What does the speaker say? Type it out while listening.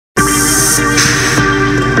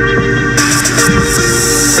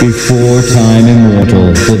Before time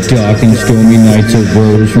immortal, the dark and stormy nights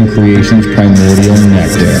arose from creation's primordial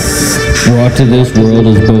nectar, brought to this world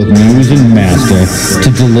as both muse and master, to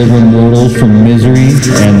deliver mortals from misery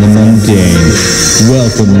and the mundane.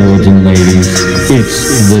 Welcome, lords and ladies.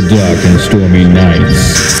 It's the dark and stormy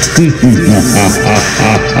nights.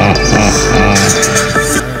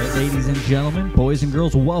 Alright, ladies and gentlemen, boys and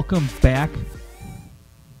girls, welcome back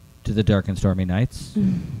to the Dark and Stormy Nights.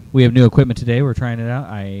 We have new equipment today. We're trying it out.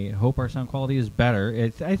 I hope our sound quality is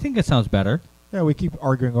better. I think it sounds better. Yeah, we keep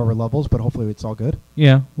arguing over levels, but hopefully it's all good.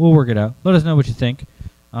 Yeah, we'll work it out. Let us know what you think.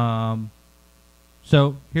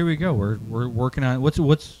 So here we go. We're working on what's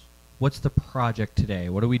the project today?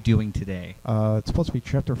 What are we doing today? It's supposed to be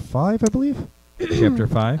chapter 5, I believe. Chapter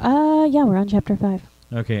 5. Yeah, we're on chapter 5.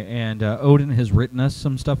 Okay, and Odin has written us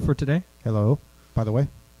some stuff for today. Hello, by the way.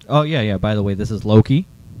 Oh yeah. By the way, this is Loki.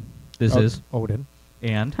 This is Odin.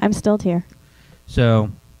 And I'm still here. so,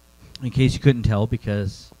 in case you couldn't tell,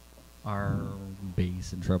 because our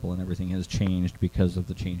bass and treble and everything has changed because of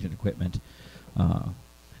the change in equipment,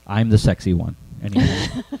 I'm the sexy one. Anyway,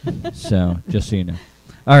 so just so you know.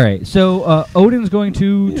 All right, so Odin's going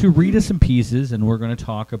to read us some pieces, and we're going to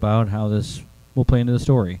talk about how this will play into the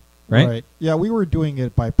story, right? Yeah, we were doing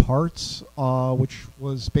it by parts, which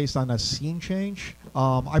was based on a scene change.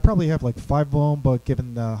 I probably have like 5 of them, but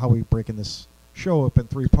given how we breaking this show up in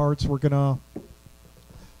 3 parts, we're going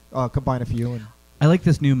to combine a few. And I like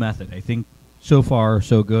this new method. I think so far,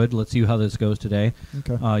 so good. Let's see how this goes today.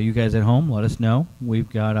 Okay. You guys at home, let us know. We've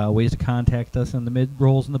got ways to contact us in the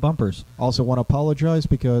mid-rolls and the bumpers. Also want to apologize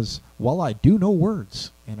because while I do know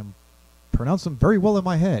words and I'm pronounce them very well in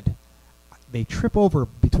my head, they trip over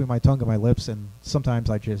between my tongue and my lips, and sometimes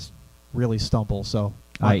I just really stumble. So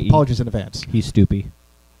apologies in advance. He's stoopy.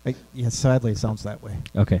 Yeah, sadly, it sounds that way.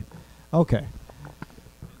 Okay. Okay.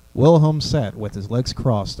 Wilhelm sat with his legs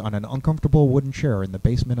crossed on an uncomfortable wooden chair in the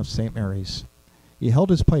basement of St. Mary's. He held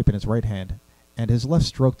his pipe in his right hand, and his left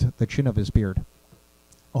stroked the chin of his beard.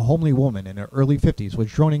 A homely woman in her early 50s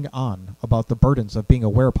was droning on about the burdens of being a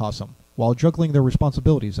werepossum while juggling the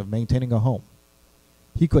responsibilities of maintaining a home.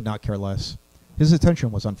 He could not care less. His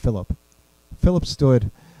attention was on Philip. Philip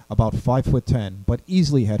stood about 5'10", but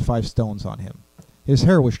easily had 5 stones on him. His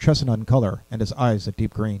hair was chestnut in color, and his eyes a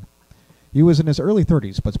deep green. He was in his early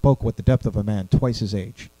 30s, but spoke with the depth of a man twice his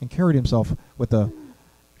age, and carried himself with the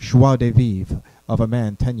joie de vivre of a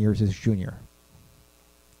man 10 years his junior.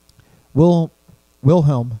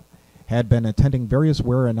 Wilhelm had been attending various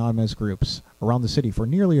Wear Anonymous groups around the city for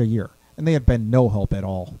nearly a year, and they had been no help at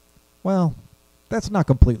all. Well, that's not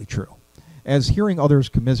completely true, as hearing others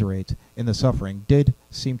commiserate in the suffering did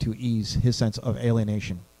seem to ease his sense of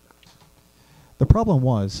alienation. The problem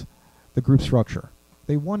was the group structure.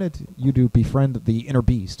 They wanted you to befriend the inner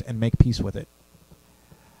beast and make peace with it.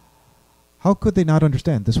 How could they not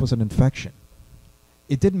understand this was an infection?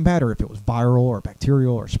 It didn't matter if it was viral or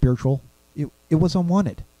bacterial or spiritual. It was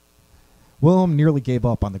unwanted. Wilhelm nearly gave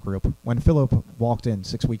up on the group when Philip walked in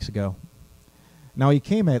 6 weeks ago. Now he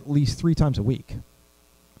came at least 3 times a week.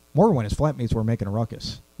 More when his flatmates were making a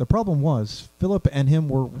ruckus. The problem was, Philip and him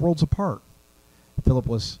were worlds apart. Philip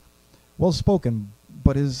was well-spoken,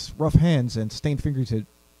 but his rough hands and stained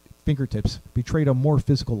fingertips betrayed a more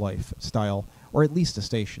physical lifestyle, or at least a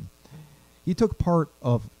station. He took part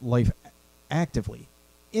of life actively,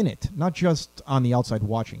 in it, not just on the outside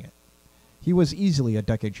watching it. He was easily a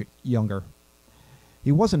decade younger.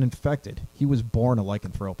 He wasn't infected. He was born a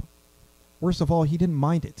lycanthrope. Worst of all, he didn't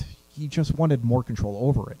mind it. He just wanted more control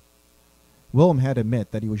over it. Wilhelm had to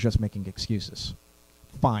admit that he was just making excuses.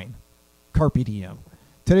 Fine. Carpe diem.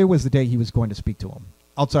 Today was the day he was going to speak to him.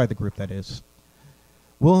 Outside the group, that is.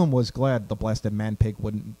 Wilhelm was glad the blasted man-pig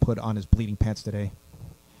wouldn't put on his bleeding pants today.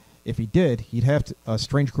 If he did, he'd have a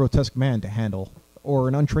strange, grotesque man to handle, or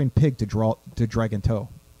an untrained pig to drag in tow.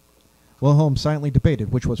 Wilhelm silently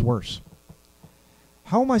debated which was worse.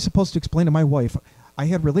 How am I supposed to explain to my wife I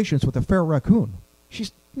had relations with a feral raccoon?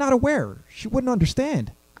 She's not aware. She wouldn't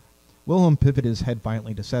understand. Wilhelm pivoted his head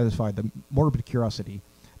violently to satisfy the morbid curiosity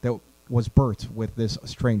that was birthed with this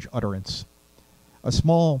strange utterance. A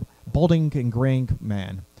small, balding and graying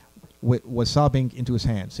man was sobbing into his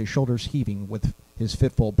hands, his shoulders heaving with his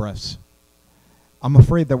fitful breaths. I'm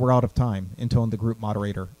afraid that we're out of time, intoned the group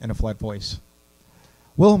moderator in a flat voice.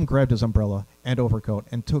 Wilhelm grabbed his umbrella and overcoat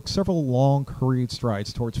and took several long, hurried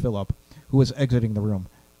strides towards Philip, who was exiting the room.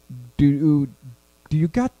 Do you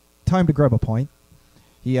got time to grab a pint?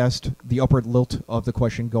 He asked, the upward lilt of the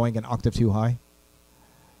question going an octave too high.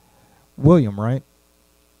 William, right?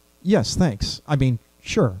 Yes, thanks. I mean,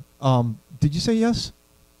 sure. Did you say yes?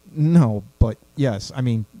 No, but yes. I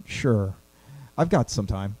mean, sure. I've got some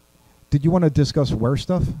time. Did you want to discuss where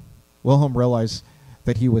stuff? Wilhelm realized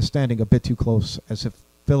that he was standing a bit too close, as if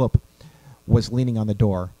Philip was leaning on the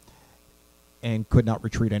door and could not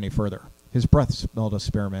retreat any further. His breath smelled of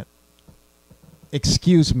spearmint.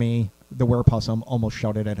 "Excuse me," the werepossum almost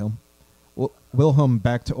shouted at him. Wilhelm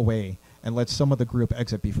backed away and let some of the group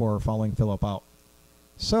exit before following Philip out.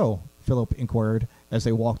 "So," Philip inquired as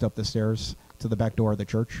they walked up the stairs to the back door of the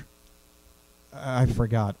church. "I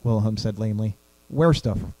forgot," Wilhelm said lamely. "Where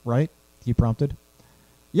stuff, right?" he prompted.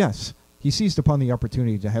 "Yes." He seized upon the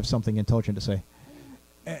opportunity to have something intelligent to say.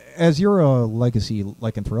 "As you're a legacy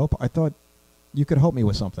lycanthrope, I thought you could help me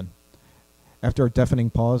with something." After a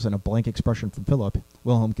deafening pause and a blank expression from Philip,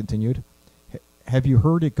 Wilhelm continued, "Have you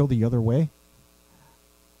heard it go the other way?"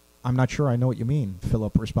 "I'm not sure I know what you mean,"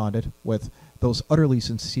 Philip responded, with those utterly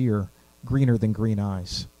sincere, greener-than-green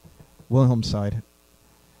eyes. Wilhelm sighed.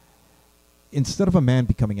 "Instead of a man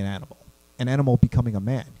becoming an animal becoming a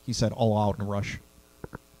man," he said all out in a rush.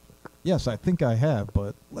 "Yes, I think I have,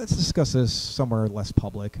 but let's discuss this somewhere less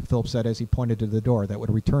public," Philip said as he pointed to the door that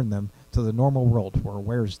would return them to the normal world where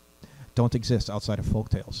wares don't exist outside of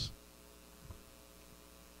folktales.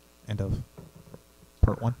 End of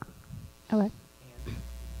part 1. Okay.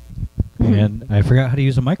 And I forgot how to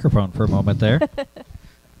use a microphone for a moment there.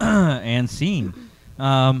 And scene.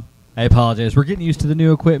 I apologize. We're getting used to the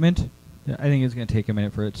new equipment. I think it's going to take a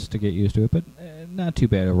minute for it to get used to it, but not too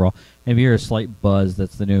bad overall. And if you hear a slight buzz,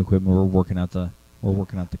 that's the new equipment. We're working out the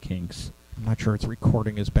kinks. I'm not sure it's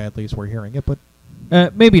recording as badly as we're hearing it, but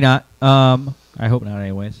Maybe not. I hope not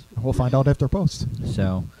anyways. we'll find out after post.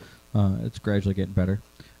 So it's gradually getting better.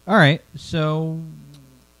 All right. So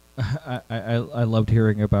I loved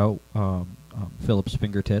hearing about Philip's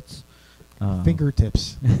fingertips.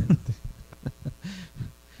 Fingertips.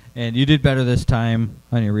 And you did better this time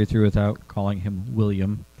on your read-through without calling him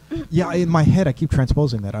William. Yeah, in my head I keep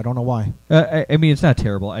transposing that. I don't know why. I mean, it's not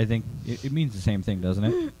terrible. I think it means the same thing, doesn't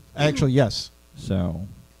it? Actually, yes. So,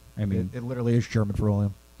 I mean... It literally is German for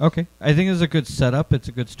William. Okay. I think it's a good setup. It's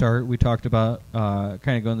a good start. We talked about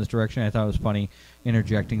kind of going this direction. I thought it was funny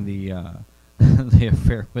interjecting the the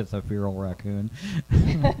affair with a feral raccoon.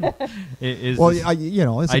 Well, it's a I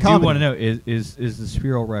comedy. do want to know, is the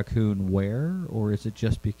feral raccoon where, or is it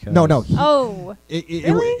just because... No. Oh.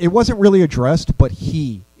 It wasn't really addressed, but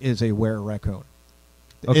he is a were raccoon.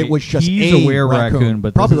 Okay, It was just he's a were raccoon,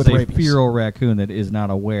 but probably this is with a rabies. feral raccoon that is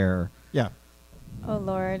not aware. Yeah, Oh,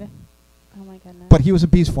 Lord. Oh, my goodness. but he was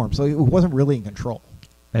in beast form, so it wasn't really in control.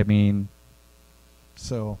 I mean,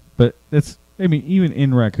 So but it's... I mean, even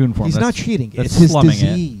in raccoon form, he's that's, not cheating. that's It's his slumming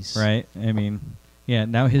disease, it, right? I mean, yeah.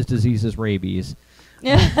 Now his disease is rabies,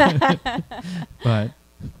 but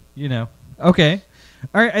okay.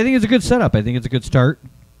 All right. I think it's a good setup. I think it's a good start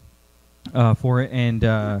for it.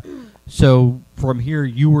 And so from here,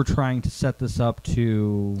 you were trying to set this up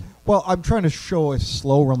to... Well, I'm trying to show a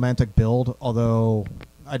slow romantic build, although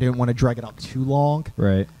I didn't want to drag it out too long.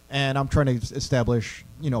 Right. And I'm trying to establish,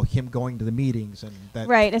 him going to the meetings and that.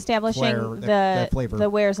 Right, establishing flair, that flavor. the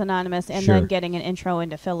Where's Anonymous, and Sure. then getting an intro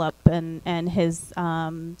into Philip and his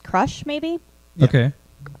crush, maybe? Yeah. Okay.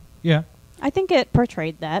 Yeah. I think it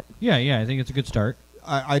portrayed that. Yeah. I think it's a good start.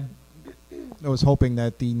 I was hoping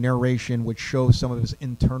that the narration would show some of his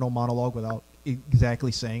internal monologue without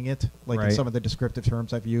exactly saying it. Like in Right. some of the descriptive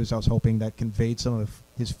terms I've used, I was hoping that conveyed some of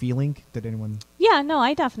his feeling. Did anyone... Yeah, no,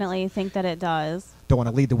 I definitely think that it does. Don't want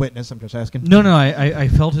to lead the witness, I'm just asking. No. I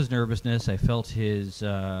felt his nervousness. I felt his...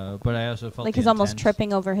 but I also felt Like the he's almost intent.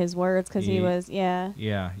 tripping over his words because he Ye- was, yeah.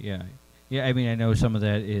 Yeah. I mean, I know some of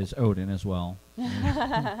that is Odin as well.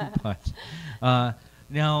 But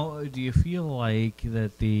now, do you feel like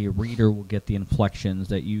that the reader will get the inflections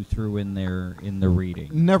that you threw in there in the reading?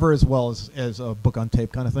 Never as well as a book on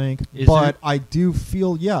tape kind of thing. Is but there- I do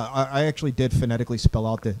feel, I actually did phonetically spell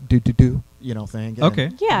out the do, thing. And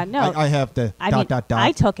Okay. Yeah, no. I have the I dot, mean, dot, dot.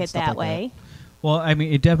 I took and it stuff that like way. Well, I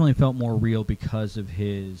mean, it definitely felt more real because of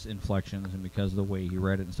his inflections and because of the way he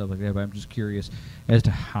read it and stuff like that. But I'm just curious as to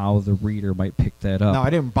how the reader might pick that up. No, I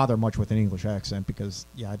didn't bother much with an English accent because,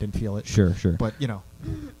 I didn't feel it. Sure. But,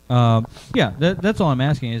 Yeah, that's all I'm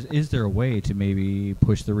asking is there a way to maybe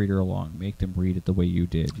push the reader along, make them read it the way you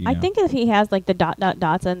did? I think if he has like the dot dot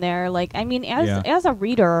dots in there, like I mean, as a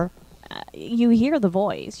reader, you hear the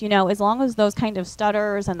voice. As long as those kind of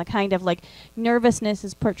stutters and the kind of like nervousness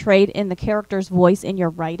is portrayed in the character's voice in your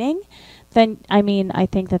writing, then I mean, I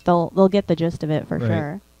think that they'll get the gist of it for Right.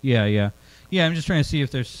 sure. Yeah. I'm just trying to see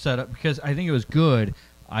if there's setup because I think it was good.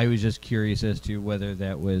 I was just curious as to whether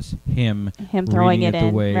that was him Throwing reading it the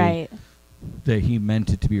in, way right? that he meant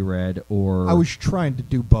it to be read, or I was trying to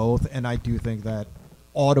do both, and I do think that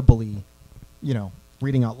audibly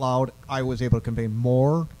reading out loud, I was able to convey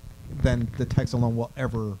more than the text alone will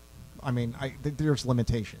ever. I mean, there's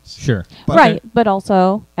limitations. Sure. But right, but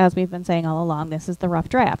also, as we've been saying all along, this is the rough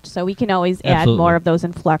draft, so we can always add Absolutely. more of those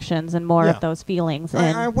inflections and more Yeah. of those feelings.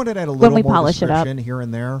 I wanted to add a when little we more polish it up. description here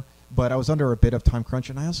and there, but I was under a bit of time crunch,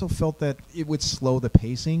 and I also felt that it would slow the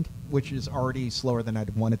pacing, which is already slower than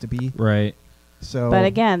I'd want it to be. Right. So, But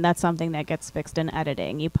again, that's something that gets fixed in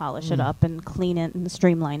editing. You polish it up and clean it and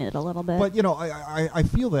streamline it a little bit. But I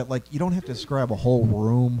feel that like you don't have to describe a whole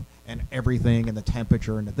room and everything and the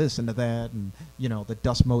temperature and the this and the that and the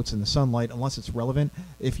dust motes and the sunlight unless it's relevant.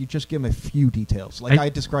 If you just give them a few details, like I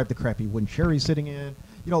described the crappy wooden chair he's sitting in,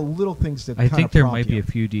 little things that I kind think of there prompt might be you. a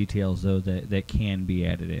few details though that can be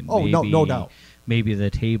added in. Oh, no doubt. Maybe the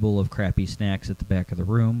table of crappy snacks at the back of the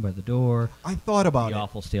room by the door. I thought about the it.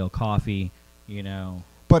 awful stale coffee.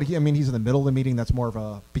 But he's in the middle of the meeting. That's more of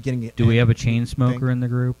a beginning. Do we have a chain smoker thing. in the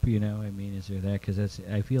group? Is there that? Because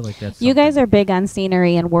I feel like that's. you guys something- are big on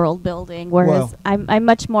scenery and world building, whereas I'm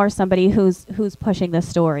much more somebody who's pushing the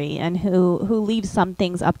story and who leaves some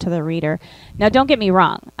things up to the reader. Now, don't get me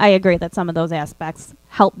wrong. I agree that some of those aspects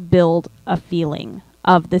help build a feeling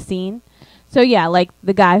of the scene. So yeah, like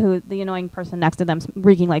the annoying person next to them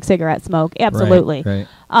reeking like cigarette smoke. Absolutely. Right.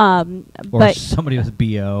 Or Or somebody with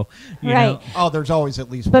BO. Right. Oh, there's always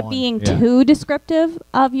at least But one. being Yeah. too descriptive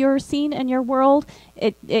of your scene and your world,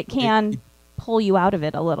 it can pull you out of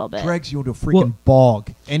it a little bit. drags you into a freaking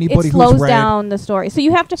bog. Anybody It who's slows read down the story. So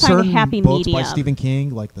you have to find a certain happy books medium. by Stephen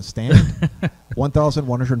King, like The Stand,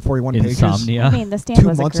 1,141 pages. Insomnia. I mean, The Stand 2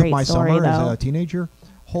 was a months of great my story, summer as though. a teenager.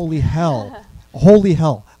 Holy hell. Holy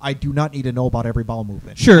hell. I do not need to know about every bowel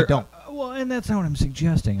movement. Sure. I don't. Well, and that's not what I'm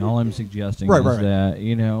suggesting. All I'm suggesting Right, is right.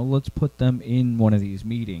 that, let's put them in one of these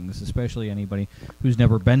meetings, especially anybody who's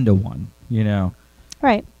never been to one,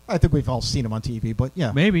 Right. I think we've all seen them on TV, but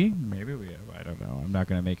yeah. Maybe we have. I don't know. I'm not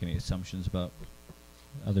going to make any assumptions about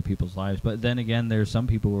other people's lives. But then again, there's some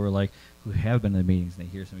people who have been to the meetings and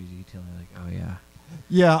they hear some of these details and they're like, oh, yeah.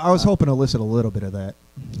 Yeah, I was hoping to elicit a little bit of that.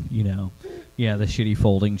 Yeah, the shitty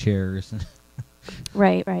folding chairs.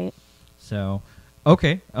 Right. So,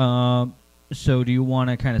 okay. So do you want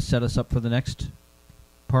to kind of set us up for the next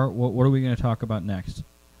part? What are we going to talk about next?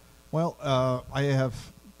 Well, I have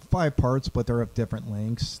 5 parts, but they're of different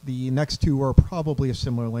lengths. The next 2 are probably a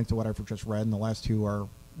similar length to what I've just read, and the last 2 are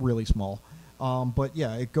really small. But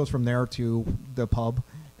yeah, it goes from there to the pub,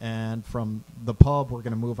 and from the pub, we're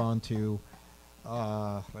going to move on to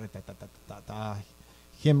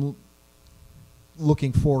him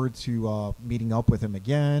looking forward to meeting up with him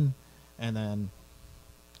again, and then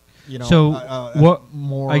what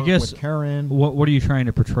more I guess with Karen. What are you trying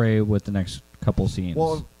to portray with the next couple scenes?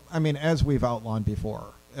 Well, I mean, as we've outlined before,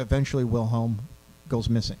 eventually Wilhelm goes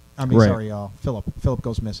missing. Right. Philip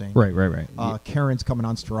goes missing. Right. Karen's coming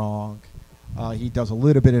on strong. He does a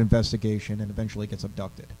little bit of investigation and eventually gets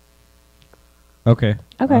abducted. Okay.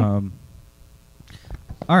 Okay.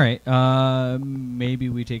 All right. Maybe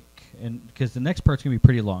we take because the next part's gonna be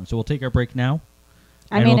pretty long, so we'll take our break now.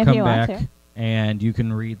 I mean, we'll if come you want back to. and you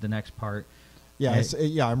can read the next part. Yeah,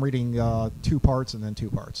 I'm reading 2 parts and then 2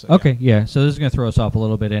 parts. So Okay, yeah. So this is going to throw us off a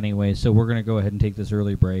little bit anyway. So we're going to go ahead and take this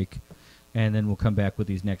early break, and then we'll come back with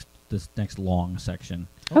this next long section.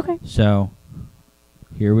 Okay. So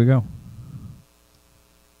here we go.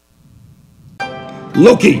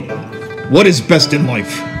 Loki, what is best in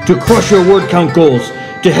life? To crush your word count goals,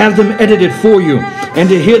 to have them edited for you, and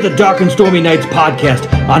to hear the Dark and Stormy Nights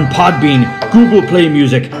podcast on Podbean, Google Play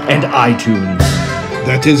Music, and iTunes.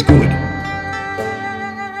 That is good.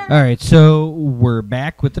 All right, so we're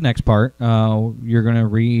back with the next part. You're going to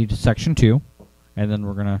read section 2, and then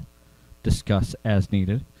we're going to discuss as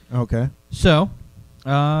needed. Okay. So,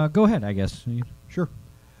 go ahead, I guess. Sure.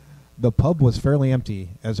 The pub was fairly empty,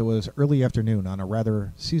 as it was early afternoon on a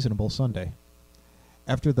rather seasonable Sunday.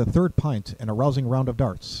 After the 3rd pint and a rousing round of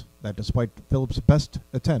darts, that despite Philip's best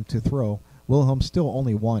attempt to throw, Wilhelm still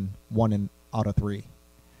only won 1 out of 3.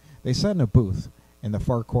 They sat in a booth in the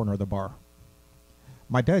far corner of the bar.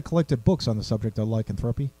 My dad collected books on the subject of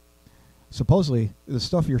lycanthropy. Supposedly, the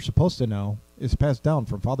stuff you're supposed to know is passed down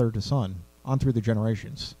from father to son, on through the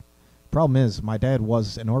generations. Problem is, my dad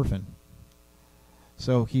was an orphan.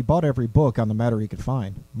 So he bought every book on the matter he could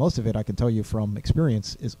find. Most of it, I can tell you from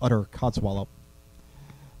experience, is utter codswallop.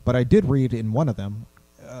 But I did read in one of them,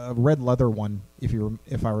 a red leather one,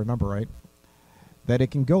 if I remember right, that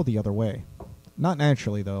it can go the other way. Not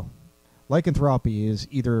naturally, though. Lycanthropy is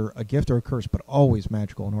either a gift or a curse, but always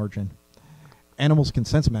magical in origin. Animals can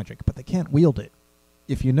sense magic, but they can't wield it.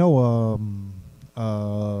 If you know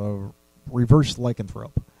reverse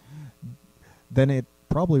lycanthrope, then it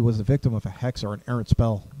probably was the victim of a hex or an errant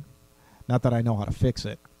spell. Not that I know how to fix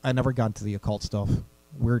it. I never got into the occult stuff.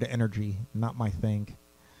 Weird energy, not my thing.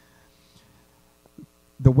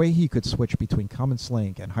 The way he could switch between common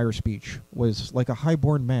slang and higher speech was like a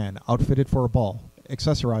high-born man outfitted for a ball,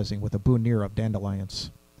 accessorizing with a boutonniere of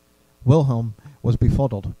dandelions. Wilhelm was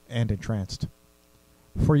befuddled and entranced.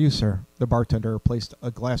 "For you, sir." The bartender placed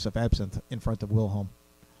a glass of absinthe in front of Wilhelm.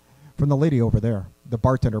 "From the lady over there." The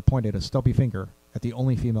bartender pointed a stubby finger at the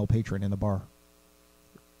only female patron in the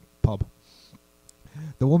pub.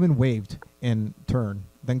 The woman waved in turn,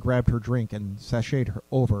 then grabbed her drink and sashayed her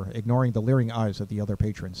over, ignoring the leering eyes of the other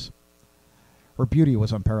patrons. Her beauty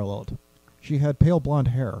was unparalleled. She had pale blonde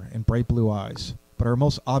hair and bright blue eyes, but her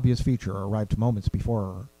most obvious feature arrived moments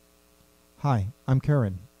before her. "Hi, I'm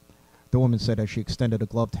Karen," the woman said as she extended a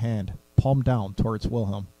gloved hand, palm down, towards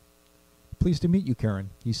Wilhelm. "Pleased to meet you, Karen,"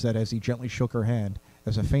 he said as he gently shook her hand,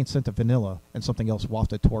 as a faint scent of vanilla and something else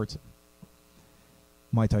wafted towards him.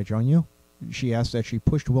 "Might I join you?" she asked as she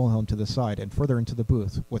pushed Wilhelm to the side and further into the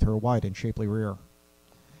booth with her wide and shapely rear.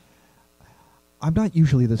 "I'm not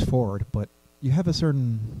usually this forward, but you have a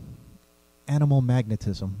certain animal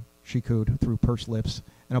magnetism," she cooed through pursed lips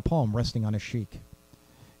and a palm resting on his cheek.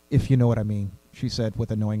 "If you know what I mean," she said with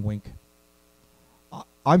a knowing wink.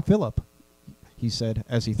 "I'm Philip," he said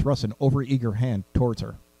as he thrust an overeager hand towards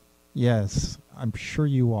her. "Yes, I'm sure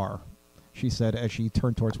you are," she said as she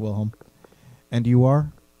turned towards Wilhelm. "And you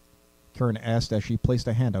are?" Karen asked as she placed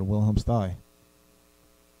a hand on Wilhelm's thigh.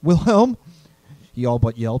 "Wilhelm!" he all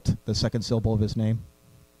but yelped, the second syllable of his name.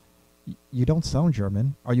 "You don't sound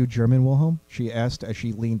German. Are you German, Wilhelm?" she asked as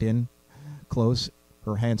she leaned in close,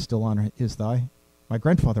 her hand still on his thigh. "My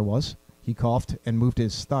grandfather was." He coughed and moved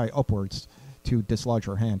his thigh upwards to dislodge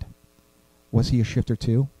her hand. "Was he a shifter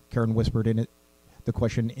too?" Karen whispered the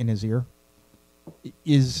question in his ear.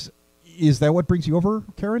 Is that what brings you over,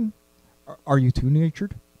 Karen? Are you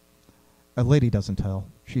two-natured?" "A lady doesn't tell,"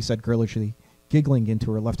 she said girlishly, giggling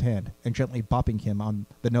into her left hand and gently bopping him on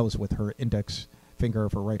the nose with her index finger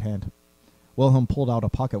of her right hand. Wilhelm pulled out a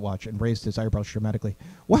pocket watch and raised his eyebrows dramatically.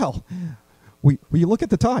 "Well, will you look at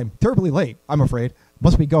the time? Terribly late, I'm afraid.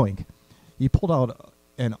 Must be going." He pulled out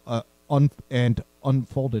and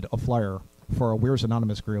unfolded a flyer for a Weir's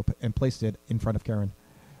Anonymous group and placed it in front of Karen.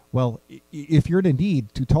 "Well, if you're in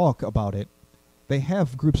need to talk about it, they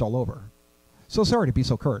have groups all over. So sorry to be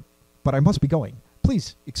so curt, but I must be going.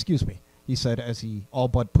 Please excuse me," he said as he all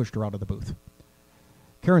but pushed her out of the booth.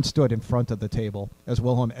 Karen stood in front of the table as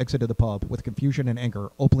Wilhelm exited the pub with confusion and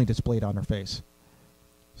anger openly displayed on her face.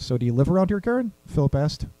 "So do you live around here, Karen?" Philip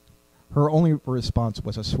asked. Her only response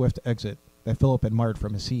was a swift exit that Philip admired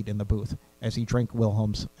from his seat in the booth as he drank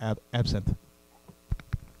Wilhelm's absinthe.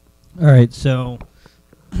 All right, so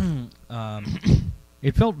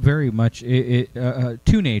it felt very much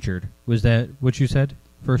two-natured. Was that what you said,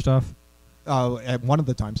 first off? At one of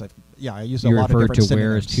the times, I used a You lot of different referred to synonyms.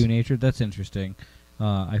 where as two-natured? That's interesting.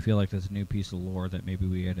 I feel like that's a new piece of lore that maybe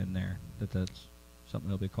we had in there, that's something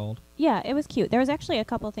that'll be called. Yeah, it was cute. There was actually a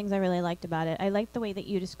couple of things I really liked about it. I liked the way that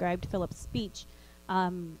you described Philip's speech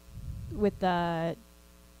with the...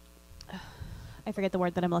 I forget the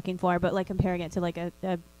word that I'm looking for, but like comparing it to like a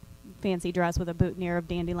fancy dress with a boutonniere of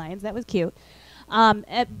dandelions. That was cute.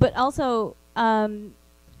 But also,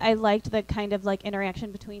 I liked the kind of like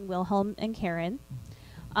interaction between Wilhelm and Karen.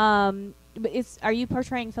 Are you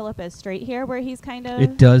portraying Philip as straight here, where he's kind of...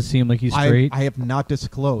 It does seem like he's straight. I have not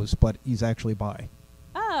disclosed, but he's actually bi.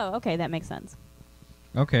 Oh, okay, that makes sense.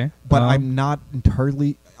 Okay. But I'm not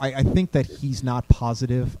entirely... I think that he's not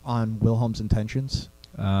positive on Wilhelm's intentions.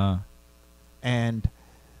 And...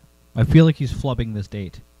 I feel like he's flubbing this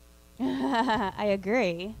date. I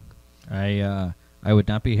agree. I would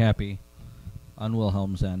not be happy on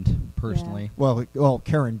Wilhelm's end, personally. Yeah. Well,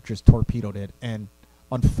 Karen just torpedoed it, and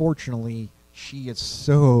unfortunately, she is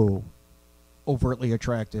so overtly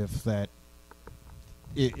attractive that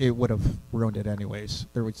it would have ruined it anyways.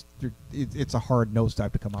 It's a hard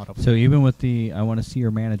nosedive to come out of. So even with the "I want to see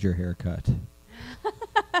your manager" haircut,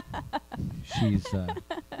 she's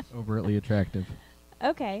overtly attractive.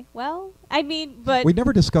 Okay, well, I mean, but... We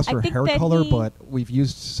never discussed I her think hair that color, but we've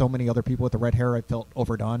used so many other people with the red hair, I felt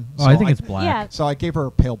overdone. Oh, so I think it's black. Yeah. So I gave her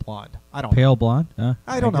pale blonde. I don't Pale know. blonde?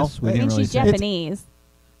 I don't know. guess we I I didn't mean, really she's say. Japanese.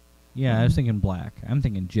 Yeah, I was thinking black. I'm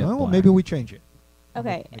thinking jet Well, black. maybe we change it.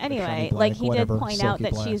 Okay, Make it anyway, shiny like black, he whatever, did point out silky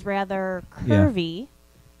that black. she's rather Yeah. curvy,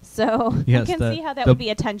 so Yes, you can the- see how that the- would be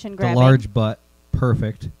attention The grabbing. large butt,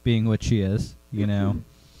 perfect, being what she is, you know.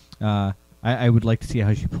 I would like to see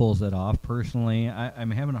how she pulls that off. Personally, I'm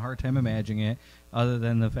having a hard time imagining it, other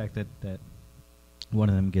than the fact that one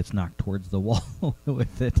of them gets knocked towards the wall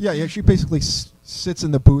with it. Yeah, she basically sits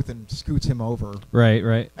in the booth and scoots him over.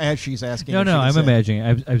 Right. As she's asking. No, I'm imagining.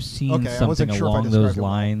 I've seen something sure along those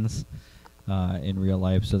lines in real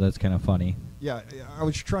life, so that's kind of funny. Yeah, I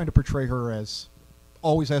was trying to portray her as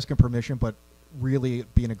always asking permission, but really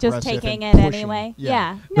being aggressive. Just taking it pushing. anyway.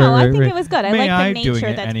 Yeah. No, Right, I think right. it was good. I May like the doing nature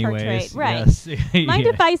it that's anyways. portrayed. Right. Yes. Mind Yeah.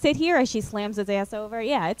 if I sit here as she slams his ass over?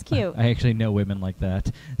 Yeah, it's cute. I actually know women like that,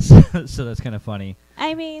 so that's kind of funny.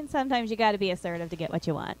 I mean, sometimes you got to be assertive to get what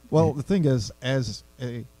you want. Well, the thing is, as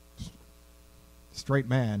a straight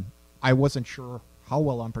man, I wasn't sure how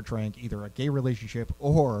well I'm portraying either a gay relationship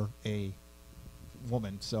or a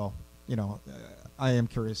woman. So, I am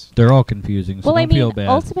curious. They're all confusing, so Well, I don't mean, feel bad.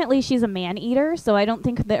 ultimately, she's a man-eater, so I don't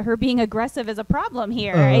think that her being aggressive is a problem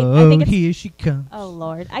here. Oh, I think it's, here she comes. oh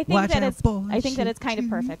Lord, I think Watch that out, it's. boy, I think that it's kind of shoot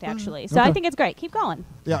perfect, you actually. So I Okay. think it's great. Keep going.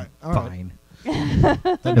 Yeah, all right. Fine. The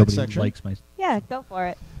next Nobody section. likes my... Yeah, go for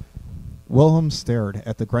it. Wilhelm stared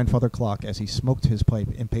at the grandfather clock as he smoked his pipe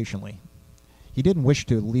impatiently. He didn't wish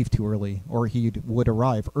to leave too early, or he would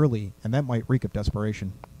arrive early, and that might reek of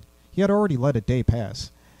desperation. He had already let a day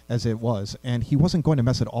pass, as it was, and he wasn't going to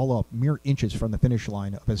mess it all up mere inches from the finish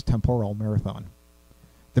line of his temporal marathon.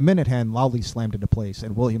 The minute hand loudly slammed into place,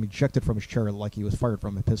 and William ejected from his chair like he was fired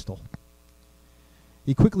from a pistol.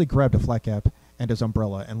 He quickly grabbed a flat cap and his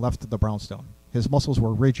umbrella and left the brownstone. His muscles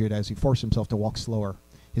were rigid as he forced himself to walk slower,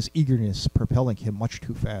 his eagerness propelling him much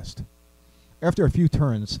too fast. After a few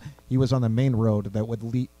turns, he was on the main road that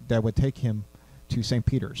would take him to St.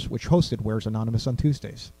 Peter's, which hosted Where's Anonymous on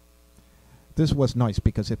Tuesdays. This was nice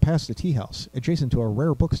because it passed the tea house, adjacent to a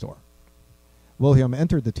rare bookstore. Wilhelm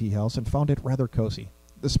entered the tea house and found it rather cozy.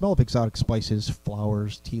 The smell of exotic spices,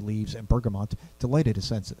 flowers, tea leaves, and bergamot delighted his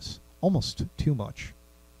senses, almost too much.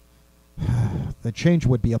 The change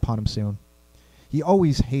would be upon him soon. He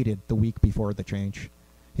always hated the week before the change.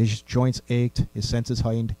 His joints ached, his senses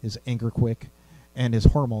heightened, his anger quick, and his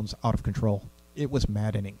hormones out of control. It was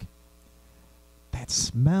maddening. That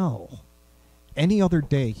smell! Any other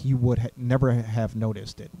day he would never have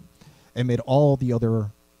noticed it, amid all the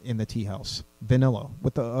other in the tea house. Vanilla,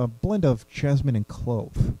 with a blend of jasmine and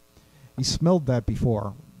clove. He smelled that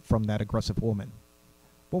before from that aggressive woman.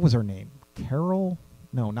 What was her name? Carol?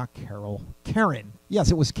 No, not Carol. Karen.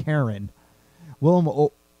 Yes, it was Karen. Wilhelm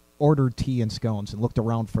ordered tea and scones and looked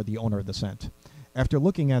around for the owner of the scent. After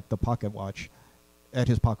looking at his pocket watch,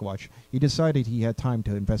 he decided he had time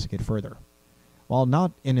to investigate further. While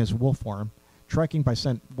not in his wolf form, tracking by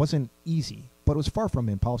scent wasn't easy, but it was far from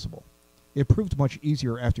impossible. It proved much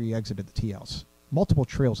easier after he exited the tea house. Multiple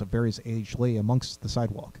trails of various age lay amongst the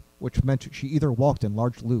sidewalk, which meant she either walked in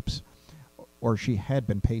large loops or she had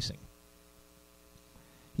been pacing.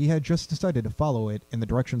 He had just decided to follow it in the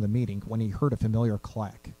direction of the meeting when he heard a familiar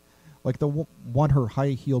clack, like the one her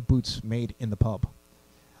high-heeled boots made in the pub.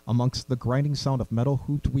 Amongst the grinding sound of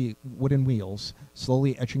metal-hooped wooden wheels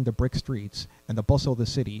slowly etching the brick streets and the bustle of the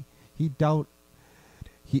city, he doubted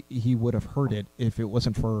he would have heard it if it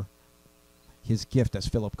wasn't for his gift, as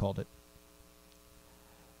Philip called it.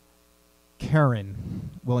 Karen,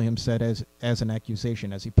 William said as an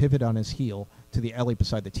accusation as he pivoted on his heel to the alley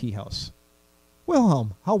beside the tea house.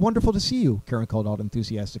 Wilhelm, how wonderful to see you, Karen called out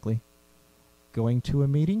enthusiastically. Going to a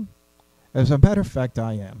meeting? As a matter of fact,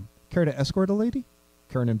 I am. Care to escort a lady?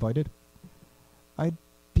 Karen invited. I'd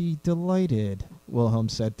be delighted, Wilhelm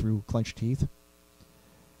said through clenched teeth.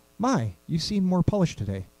 My, you seem more polished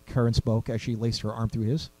today, Karen spoke as she laced her arm through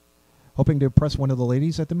his. Hoping to impress one of the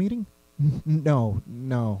ladies at the meeting? No.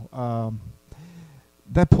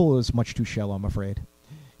 That pool is much too shallow, I'm afraid.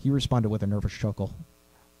 He responded with a nervous chuckle.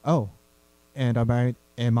 Oh, and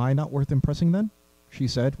am I not worth impressing then? She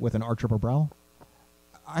said with an arch of her brow.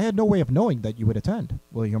 I had no way of knowing that you would attend,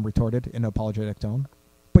 William retorted in an apologetic tone.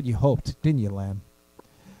 But you hoped, didn't you, lamb?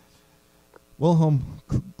 Wilhelm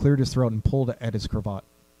cleared his throat and pulled at his cravat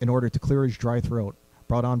in order to clear his dry throat,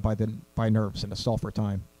 brought on by nerves and a stall for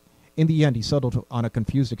time. In the end, he settled on a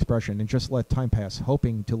confused expression and just let time pass,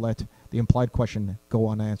 hoping to let the implied question go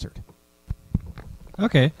unanswered.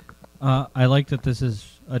 Okay. I like that this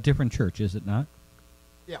is a different church, is it not?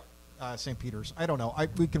 Yeah, St. Peter's. I don't know.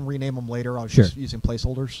 We can rename them later. I was Sure. just using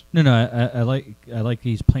placeholders. No. I like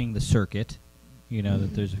he's playing the circuit. You know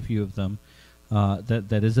that there's a few of them.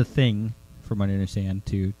 That is a thing, from what I understand,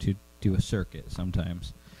 to do a circuit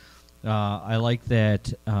sometimes. I like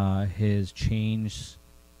that his changed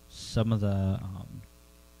some of the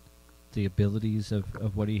abilities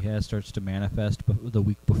of what he has starts to manifest the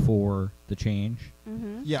week before the change.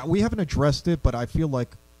 Mm-hmm. Yeah, we haven't addressed it, but I feel like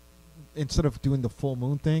instead of doing the full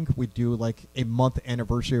moon thing, we do like a month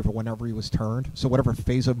anniversary of whenever he was turned. So whatever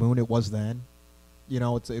phase of moon it was then.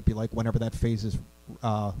 it'd be like whenever that phase is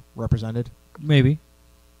represented. Maybe.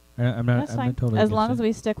 I'm not. That's I'm fine. not totally. As long against as it.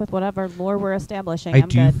 we stick with whatever lore we're establishing, I I'm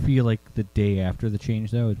do good. feel like the day after the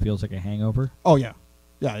change, though, it feels like a hangover. Oh yeah,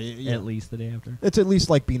 yeah. At least the day after. It's at least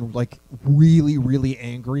like being like really, really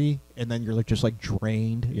angry, and then you're like just like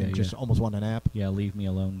drained Yeah, and just almost want a nap. Yeah, leave me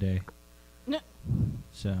alone day. No.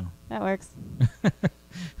 So. That works.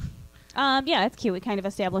 Yeah, it's cute. We kind of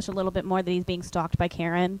establish a little bit more that he's being stalked by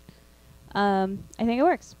Karen. I think it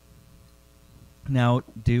works. Now,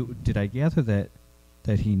 did I gather that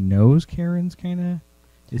he knows Karen's kind of?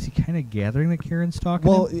 Is he kind of gathering that Karen's stalking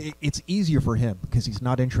Well, him? it's easier for him because he's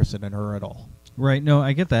not interested in her at all. Right. No,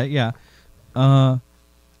 I get that. Yeah.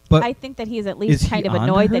 But I think that he's at is least he kind of onto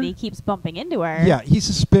annoyed that her? he keeps bumping into her. Yeah, he's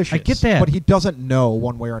suspicious. I get that. But he doesn't know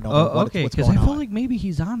one way or another what's okay, what's because going I feel on. like maybe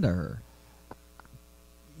he's onto her.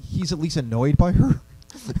 He's at least annoyed by her.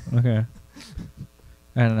 Okay.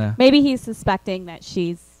 I don't know. Maybe he's suspecting that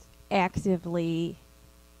she's actively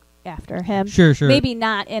after him. Sure. Maybe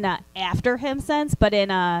not in a after him sense, but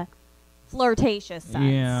in a flirtatious sense.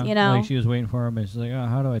 Yeah. You know? Like she was waiting for him, and she's like, "Oh,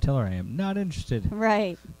 how do I tell her I am not interested?"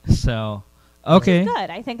 Right. So. Okay. Which is good.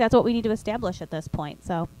 I think that's what we need to establish at this point.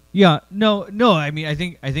 So. Yeah, no. I mean, I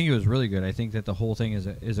think it was really good. I think that the whole thing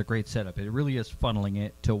is a great setup. It really is funneling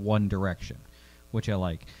it to one direction, which I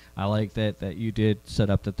like. I like that you did set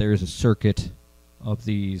up that there is a circuit of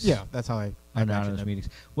these. Yeah, that's how I anonymous imagined it. meetings.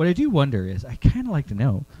 What I do wonder is, I kind of like to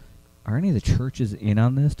know: are any of the churches in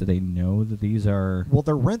on this? Do they know that these are? Well,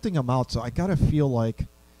 they're renting them out, so I gotta feel like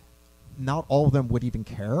not all of them would even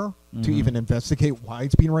care to even investigate why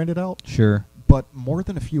it's being rented out. Sure. But more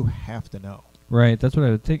than a few have to know. Right. That's what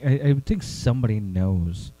I would think. I would think somebody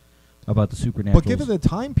knows about the supernatural. But given the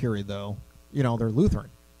time period, though, they're Lutheran,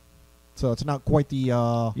 so it's not quite the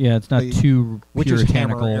yeah, it's not too witch's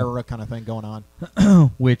hammer puritanical era kind of thing going on.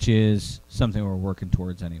 which is something we're working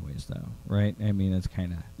towards anyways, though, right? I mean, it's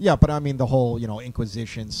kind of... Yeah, but I mean the whole,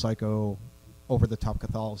 Inquisition, psycho, over-the-top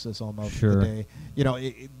Catholicism of Sure. the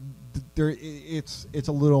day. It's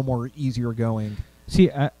a little more easier going. See,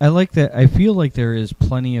 I like that. I feel like there is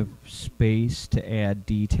plenty of space to add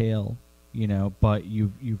detail, but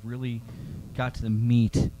you've really got to the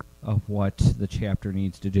meat of what the chapter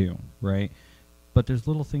needs to do, right? But there's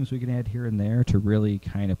little things we can add here and there to really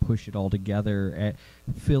kind of push it all together,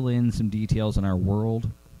 fill in some details in our world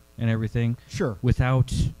and everything. Sure.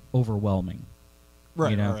 Without overwhelming.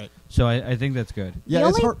 Right, right. So I think that's good. Yeah, The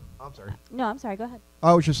it's only- hard. I'm sorry. No, I'm sorry. Go ahead.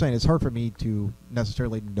 I was just saying it's hard for me to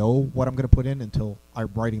necessarily know what I'm going to put in until I'm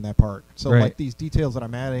writing that part. So, Right. like, these details that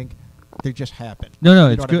I'm adding, they just happen. No, You know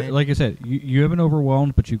it's what I good. mean? Like I said, you haven't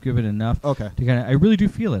overwhelmed, but you've given enough. Okay. To kind of, I really do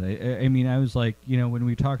feel it. I mean, I was like, when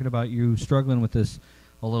we were talking about you struggling with this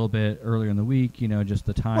a little bit earlier in the week, just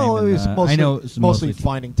the time. Well, and, it was mostly, I know it's mostly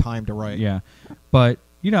finding time to write. Yeah, but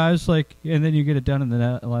I was like, and then you get it done in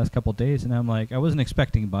the last couple of days, and I'm like, I wasn't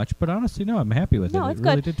expecting much, but honestly, no, I'm happy with No, it. it's It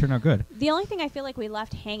really good. did turn out good. The only thing I feel like we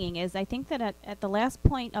left hanging is I think that at the last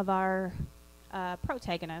point of our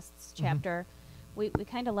protagonists chapter, we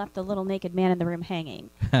kind of left the little naked man in the room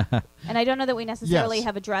hanging. And I don't know that we necessarily Yes.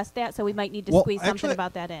 have addressed that, so we might need to Well, squeeze something actually,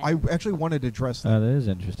 about that in. I actually wanted to address that. That is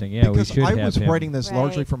interesting. Yeah, because we should I have was him. writing this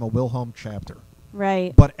largely Right. from a Wilhelm chapter.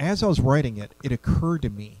 Right. But as I was writing it, it occurred to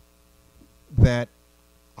me that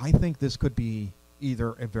I think this could be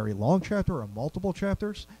either a very long chapter or multiple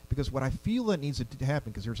chapters, because what I feel that needs to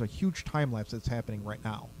happen, because there's a huge time lapse that's happening right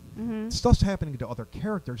now. Mm-hmm. Stuff's happening to other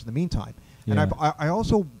characters in the meantime. And Yeah. I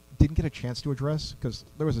also didn't get a chance to address, because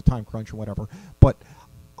there was a time crunch or whatever, but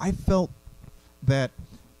I felt that,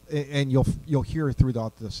 and you'll hear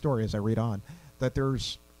throughout the story as I read on, that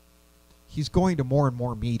he's going to more and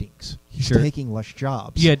more meetings. He's Sure. taking less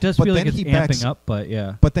jobs. Yeah, it does But feel like then it's he amping backs- up, but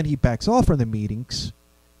yeah. But then he backs off from the meetings,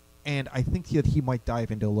 and I think that he might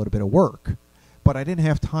dive into a little bit of work. But I didn't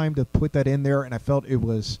have time to put that in there, and I felt it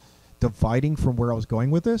was dividing from where I was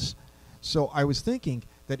going with this. So I was thinking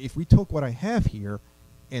that if we took what I have here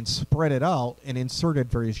and spread it out and inserted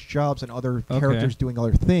various jobs and other Okay. characters doing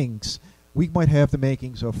other things, we might have the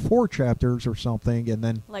makings of 4 chapters or something, and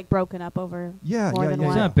then... Like broken up over Yeah, more yeah, than yeah,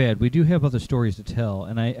 It's one. not bad. We do have other stories to tell,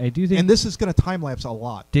 and I do think... And this is going to time-lapse a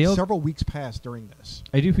lot. Dale- Several weeks passed during this.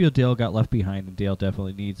 I do feel Dale got left behind, and Dale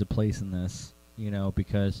definitely needs a place in this,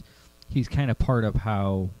 because he's kind of part of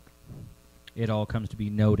how it all comes to be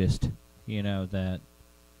noticed, that,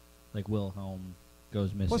 like, Wilhelm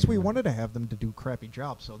goes missing. Plus, we wanted to have them to do crappy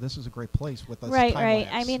jobs, so this is a great place with us. Right, time right.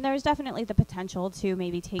 lapse. I mean, there's definitely the potential to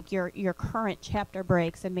maybe take your current chapter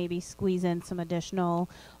breaks and maybe squeeze in some additional,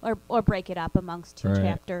 or break it up amongst 2 Right.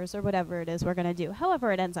 chapters or whatever it is we're going to do.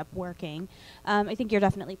 However it ends up working. I think you're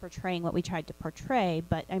definitely portraying what we tried to portray,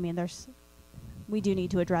 but I mean, there's we do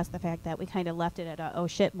need to address the fact that we kind of left it at a oh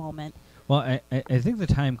shit moment. Well, I think the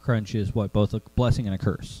time crunch is what both a blessing and a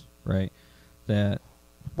curse, right? That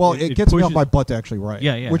Well, it gets me off pushes- my butt to actually write.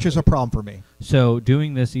 Yeah, yeah. Which is a problem for me. So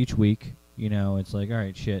doing this each week, it's like, all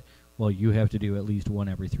right, shit. Well, you have to do at least one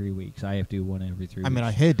every 3 weeks. I have to do one every 3 weeks. I mean,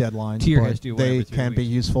 I hate deadlines, Tier has but to do one every they 3 can be weeks.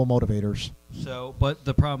 useful motivators. So, but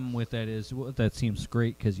the problem with that is that seems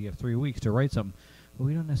great because you have 3 weeks to write something, but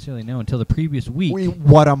we don't necessarily know until the previous week.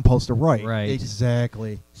 What I'm supposed to write. Right.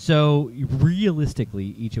 Exactly. So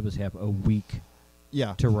realistically, each of us have a week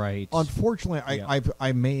Yeah. to write. Unfortunately, Yeah.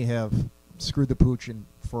 I may have screwed the pooch in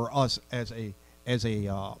for us as a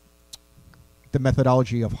the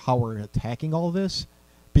methodology of how we're attacking all this,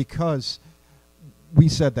 because we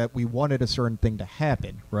said that we wanted a certain thing to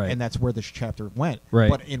happen, Right. and that's where this chapter went. Right.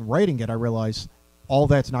 But in writing it, I realized all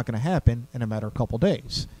that's not going to happen in a matter of a couple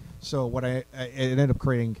days. So what it ended up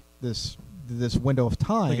creating this window of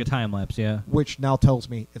time, like a time lapse, yeah. which now tells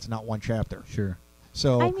me it's not one chapter. Sure.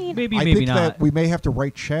 So I mean, Maybe, I maybe think not. that we may have to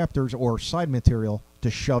write chapters or side material to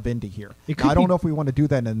shove into here. It Now, could I don't be- know if we want to do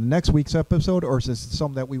that in the next week's episode, or is this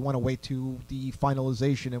something that we want to wait to the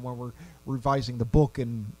finalization and when we're revising the book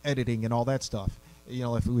and editing and all that stuff.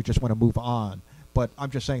 If we just want to move on. But I'm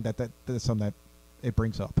just saying that's something that it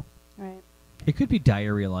brings up. Right. It could be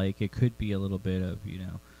diary-like. It could be a little bit of,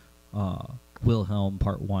 Wilhelm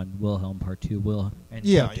Part 1, Wilhelm Part 2, and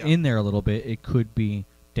Yeah, tucked yeah. in there a little bit, it could be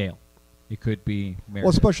Dale. It could be Meredith. Well,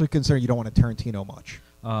 especially considering you don't want to Tarantino much.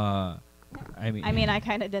 I mean, I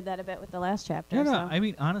kind of did that a bit with the last chapter. No, so. I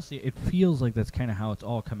mean, honestly, it feels like that's kind of how it's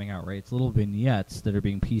all coming out, right? It's little vignettes that are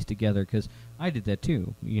being pieced together, because I did that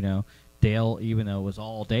too, Dale, even though it was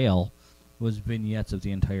all Dale, was vignettes of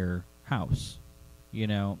the entire house,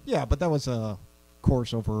 Yeah, but that was a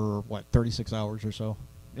course over, 36 hours or so?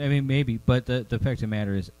 I mean, maybe, but the fact of the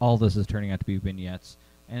matter is all this is turning out to be vignettes,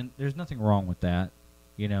 and there's nothing wrong with that.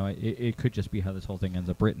 It could just be how this whole thing ends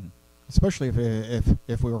up written. Especially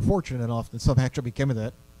if we were fortunate enough that something actually became of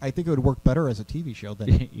that. I think it would work better as a TV show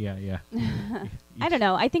than... Yeah. I don't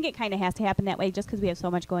know. I think it kind of has to happen that way just because we have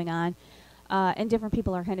so much going on. And different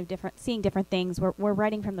people are kind of seeing different things. We're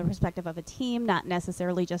writing from the perspective of a team, not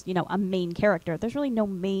necessarily just, a main character. There's really no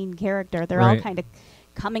main character. They're all Right. kind of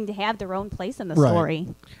coming to have their own place in the Right. story.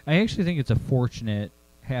 I actually think it's a fortunate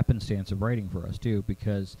happenstance of writing for us, too,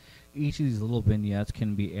 because each of these little vignettes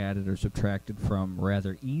can be added or subtracted from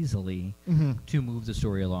rather easily Mm-hmm. to move the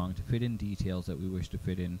story along, to fit in details that we wish to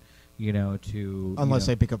fit in, to... Unless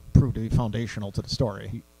they prove to be foundational to the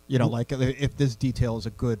story. Like if this detail is a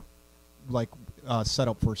good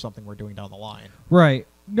setup for something we're doing down the line. Right.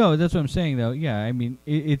 No, that's what I'm saying, though. Yeah, I mean,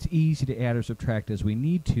 it's easy to add or subtract as we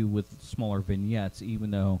need to with smaller vignettes,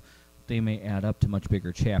 even though they may add up to much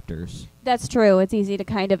bigger chapters. That's true. It's easy to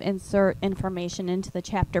kind of insert information into the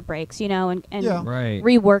chapter breaks, and Yeah. Right.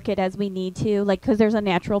 rework it as we need to, because there's a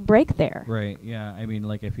natural break there. Right, yeah. I mean,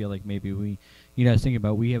 I feel like maybe I was thinking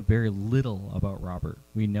about, we have very little about Robert.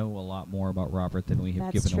 We know a lot more about Robert than we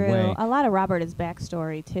have That's given true. away. A lot of Robert is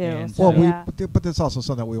backstory, too. And So, so- yeah. But that's also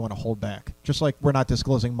something that we want to hold back. Just like we're not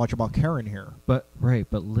disclosing much about Karen here. But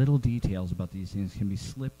little details about these things can be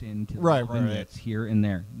slipped into Right, little right, vignettes here and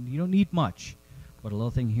there. You don't need much, but a little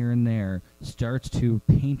thing here and there starts to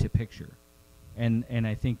paint a picture. And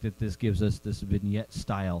I think that this gives us, this vignette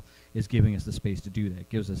style is giving us the space to do that. It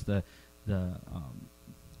gives us the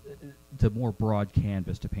more broad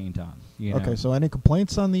canvas to paint on. Okay, so any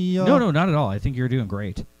complaints on the... No, not at all. I think you're doing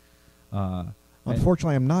great.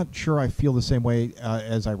 Unfortunately, I'm not sure I feel the same way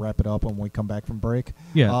as I wrap it up when we come back from break.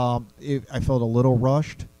 Yeah. I felt a little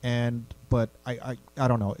rushed, but I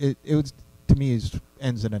don't know. It was, to me,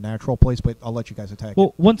 ends in a natural place, but I'll let you guys attack Well,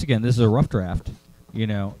 it. once again, this is a rough draft,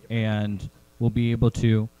 and we'll be able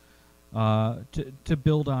to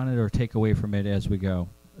build on it or take away from it as we go.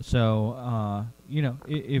 So,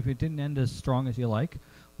 if it didn't end as strong as you like,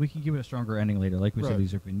 we can give it a stronger ending later. Like we said, Right.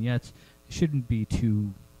 these are vignettes. It shouldn't be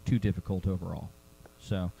too difficult overall.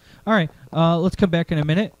 So, all right, let's come back in a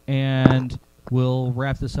minute, and we'll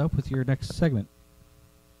wrap this up with your next segment.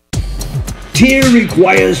 Tier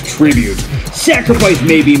requires tribute. Sacrifice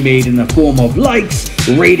may be made in the form of likes,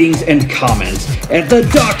 ratings, and comments at the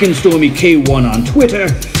Dark and Stormy K1 on Twitter,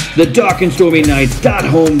 the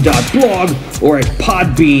darkandstormynights.home.blog, or at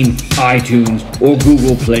Podbean, iTunes, or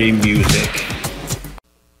Google Play Music.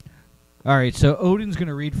 All right, so Odin's going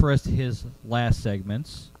to read for us his last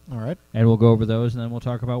segments, All right. and we'll go over those, and then we'll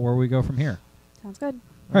talk about where we go from here. Sounds good.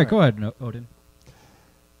 All right, go ahead, Odin.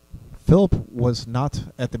 Philip was not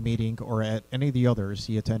at the meeting or at any of the others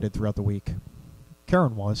he attended throughout the week.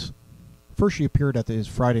 Karen was. First she appeared at his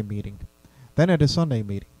Friday meeting, then at his Sunday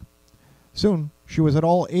meeting. Soon she was at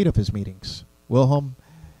all 8 of his meetings, Wilhelm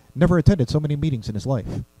never attended so many meetings in his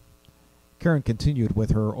life. Karen continued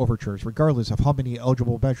with her overtures regardless of how many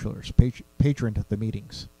eligible bachelors patroned the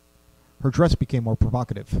meetings. Her dress became more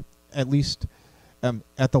provocative. At least,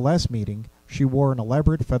 at the last meeting, she wore an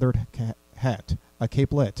elaborate feathered hat, a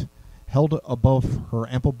capelet, held above her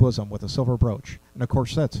ample bosom with a silver brooch, and a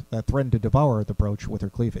corset that threatened to devour the brooch with her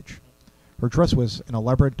cleavage. Her dress was an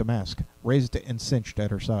elaborate damask, raised and cinched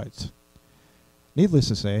at her sides. Needless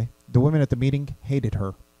to say, the women at the meeting hated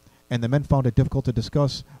her, and the men found it difficult to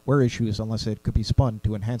discuss wear issues unless it could be spun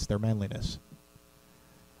to enhance their manliness.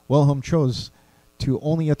 Wilhelm chose to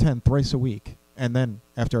only attend thrice a week, and then,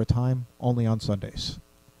 after a time, only on Sundays.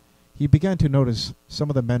 He began to notice some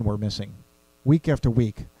of the men were missing. Week after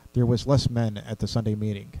week, there was less men at the Sunday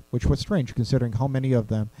meeting, which was strange considering how many of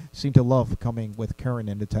them seemed to love coming with Karen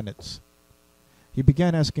in attendance. He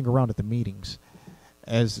began asking around at the meetings,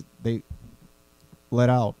 as they let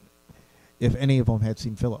out, if any of them had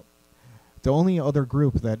seen Philip. The only other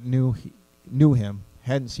group that knew him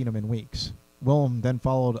hadn't seen him in weeks. Wilhelm then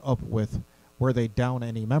followed up with, were they down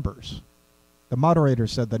any members? The moderator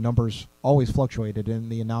said the numbers always fluctuated in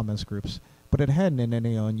the anonymous groups, but it hadn't in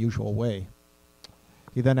any unusual way.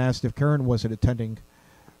 He then asked if Karen wasn't attending,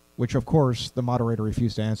 which of course the moderator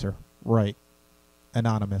refused to answer. Right.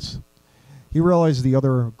 Anonymous. He realized the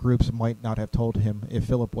other groups might not have told him if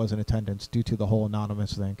Philip was in attendance due to the whole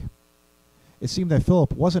anonymous thing. It seemed that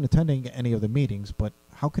Philip wasn't attending any of the meetings, but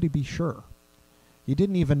how could he be sure? He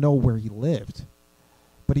didn't even know where he lived,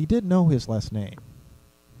 but he did know his last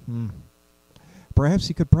name. Perhaps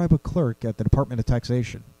he could bribe a clerk at the Department of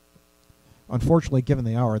Taxation. Unfortunately, given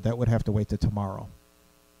the hour, that would have to wait till tomorrow.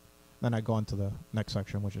 Then I go on to the next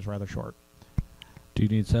section, which is rather short. Do you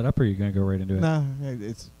need setup, or are you going to go right into it? Nah,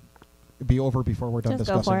 it'd be over before we're done Just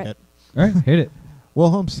go discussing for it. All right, hit it.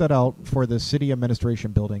 Wilhelm set out for the city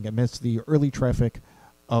administration building amidst the early traffic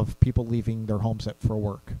of people leaving their homes for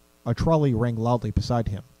work. A trolley rang loudly beside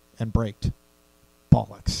him and braked.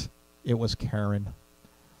 Bollocks. It was Karen.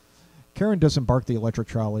 Karen disembarked the electric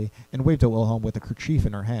trolley and waved at Wilhelm with a kerchief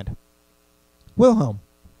in her hand. Wilhelm!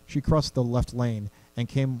 She crossed the left lane and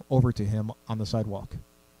came over to him on the sidewalk.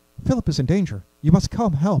 Philip is in danger. You must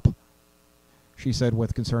come help, she said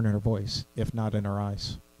with concern in her voice, if not in her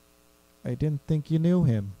eyes. I didn't think you knew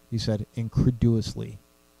him, he said incredulously.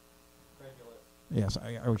 Yes,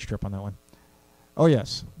 I would trip on that one. Oh,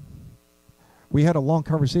 yes. We had a long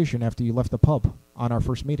conversation after you left the pub on our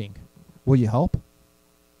first meeting. Will you help?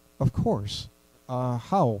 Of course.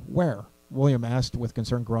 How? Where? William asked with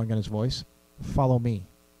concern growing in his voice. Follow me.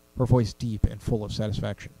 Her voice deep and full of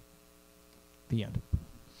satisfaction. The end.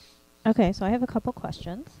 Okay, so I have a couple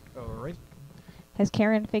questions. All right. Has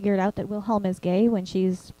Karen figured out that Wilhelm is gay when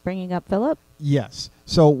she's bringing up Philip? Yes.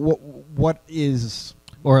 So what is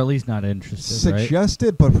Or at least not interested, right?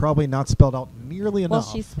 suggested, but probably not spelled out nearly enough,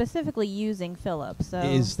 Well, she's specifically using Philip, so...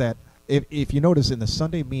 is that if you notice in the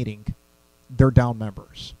Sunday meeting, they're down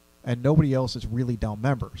members, and nobody else is really down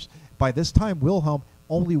members. By this time, Wilhelm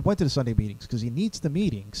only went to the Sunday meetings because he needs the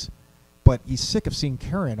meetings, but he's sick of seeing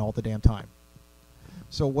Karen all the damn time.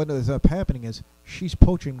 So what ends up happening is she's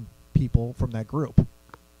poaching people from that group,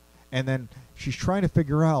 and then she's trying to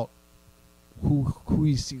figure out who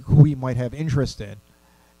he might have interest in,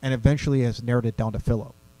 and eventually has narrowed it down to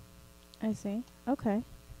Philip. I see. Okay.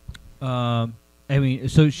 I mean,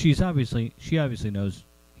 so she obviously knows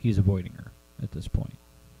he's avoiding her at this point.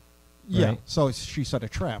 Yeah. Right? So she set a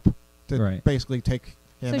trap to basically take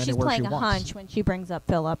him So she's anywhere playing she a wants. hunch when she brings up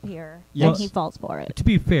Philip here, Yes. and he falls for it. To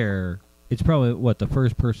be fair, it's probably the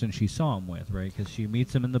first person she saw him with, right? Because she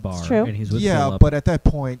meets him in the bar, It's true. and he's with Yeah, Philip. but at that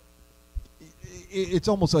point, it's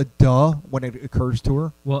almost a duh when it occurs to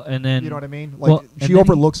her. Well, and then You know what I mean? Like and she then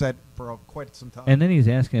overlooks that for quite some time. And then he's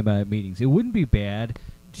asking about meetings. It wouldn't be bad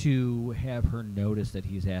to have her notice that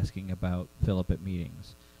he's asking about Philip at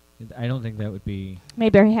meetings. I don't think that would be...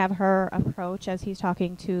 Maybe have her approach as he's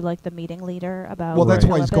talking to like the meeting leader about. Well, that's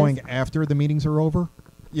Right. why he's Philip going is. after the meetings are over.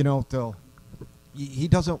 You know, he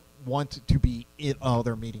doesn't want to be in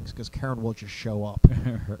other meetings because Karen will just show up.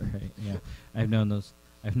 Right, yeah. I've known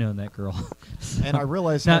that girl. And I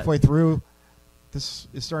realized Not- halfway through, this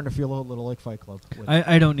is starting to feel a little like Fight Club.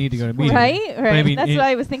 I don't need to go to meetings. Right, But right. I mean, That's what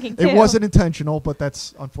I was thinking too. It wasn't intentional, but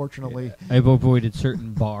that's unfortunately. I've avoided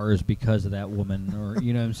certain bars because of that woman, or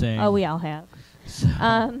you know what I'm saying? Oh, we all have.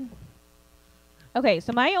 So- Okay,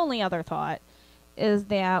 so my only other thought is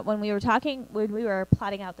that when we were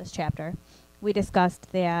plotting out this chapter, we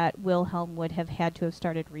discussed that Wilhelm would have had to have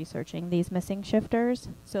started researching these missing shifters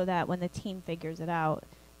so that when the team figures it out,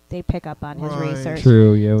 they pick up on his research.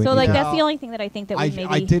 True, yeah. So like Yeah. that's the only thing that I think that we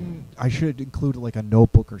maybe I should include like a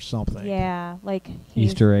notebook or something. Yeah, like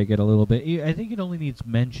Easter egg it a little bit. I think it only needs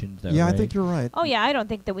mentioned, though. Yeah, right? I think you're right. Oh yeah, I don't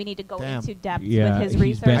think that we need to go Damn. into depth Yeah, with his he's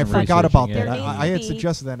research. been I but forgot about researching that. it. I had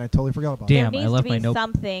suggested that and I totally forgot about Damn, there I needs left to my be note-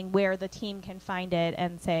 something where the team can find it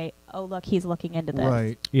and say, "Oh, look, he's looking into that. this."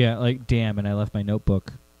 Right. Yeah, like, damn, and I left my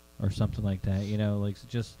notebook or something like that. Like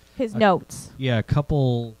just His a- notes. Yeah, a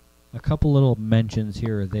couple little mentions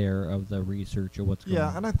here or there of the research or what's going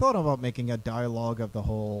on. Yeah, and I thought about making a dialogue of the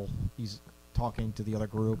whole he's talking to the other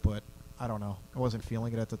group, but I don't know. I wasn't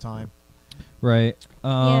feeling it at the time. Right.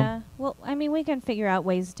 Yeah. Well, I mean, we can figure out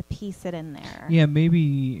ways to piece it in there. Yeah,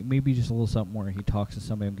 maybe just a little something where he talks to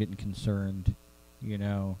somebody. I'm getting concerned.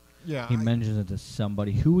 Yeah. He mentions it to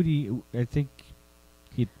somebody. Who would he? I think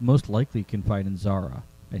he'd most likely confide in Zara.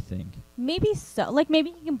 I think. Maybe so. Like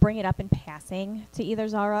maybe he can bring it up in passing to either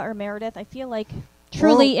Zara or Meredith. I feel like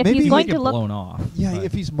truly, if maybe he's he going get to look, blown off. Yeah, but-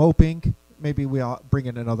 if he's moping, maybe we bring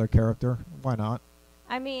in another character. Why not?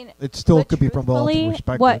 I mean, It still but could be from Wilhelm's truthfully,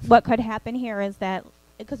 perspective. what could happen here is that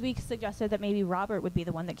because we suggested that maybe Robert would be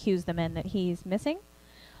the one that cues them in that he's missing.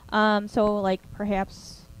 So like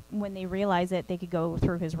perhaps when they realize it, they could go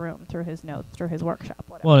through his room, through his notes, through his workshop.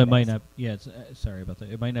 Whatever. Well, it is. might not. Yeah, sorry about that.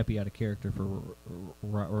 It might not be out of character for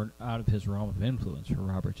or out of his realm of influence for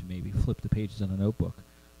Robert to maybe flip the pages on a notebook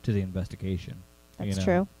to the investigation. That's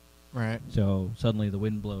true. Right. So suddenly the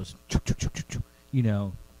wind blows. It's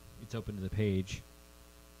open to the page.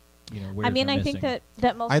 I mean, I think that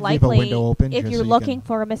most I'd leave a likely, window open if just you're so you looking can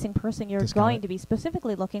for a missing person, you're discount going it. to be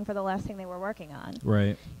specifically looking for the last thing they were working on.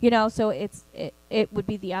 Right. So it would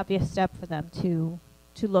be the obvious step for them to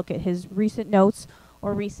look at his recent notes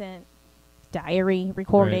or recent diary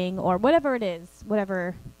recording or whatever it is,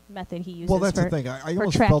 whatever method he uses. Well, that's for, the thing. I for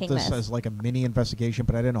almost felt tracking this as like a mini investigation,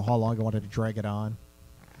 but I didn't know how long I wanted to drag it on.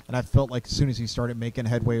 And I felt like as soon as he started making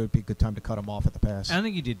headway, it would be a good time to cut him off at the pass. I don't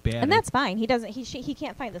think he did bad. And that's fine. He doesn't. He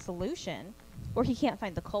can't find the solution, or he can't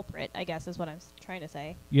find the culprit. I guess is what I'm trying to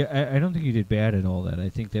say. Yeah, I don't think he did bad at all. That I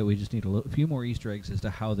think that we just need a few more Easter eggs as to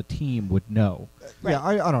how the team would know. Yeah,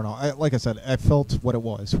 I don't know. Like I said, I felt what it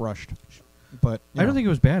was, rushed. But I don't think it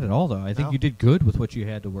was bad at all, though. I think No? you did good with what you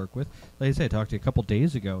had to work with. Like I said, I talked to you a couple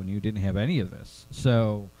days ago, and you didn't have any of this.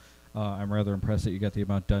 So I'm rather impressed that you got the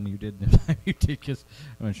amount done you did in the time you did, because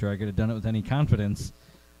I'm not sure I could have done it with any confidence.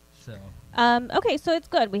 So. Okay, so it's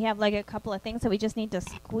good. We have like a couple of things that we just need to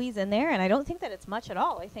squeeze in there, and I don't think that it's much at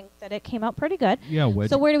all. I think that it came out pretty good. Yeah,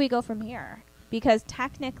 So where do we go from here? Because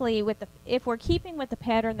technically, if we're keeping with the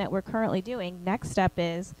pattern that we're currently doing, next step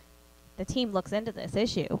is the team looks into this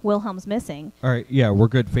issue. Wilhelm's missing. All right, yeah, we're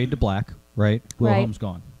good. Fade to black, right? Wilhelm's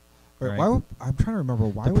gone. Right. Right. I'm trying to remember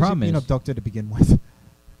why The was he problem being is- abducted to begin with.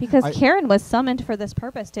 Because I- Karen was summoned for this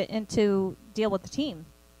purpose to deal with the team.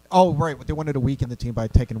 Oh, right. They wanted to weaken the team by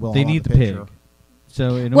taking Wilhelm They out need of the the picture. pig.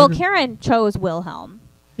 So in Well, order Karen chose Wilhelm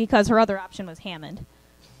because her other option was Hammond.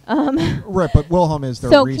 Right, but Wilhelm is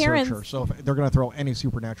their So researcher, Karen's- so if they're going to throw any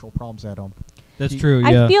supernatural problems at him. that's he- true.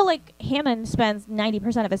 Yeah. I feel like Hammond spends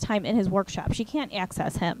 90% of his time in his workshop. She can't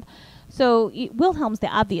access him. So Wilhelm's the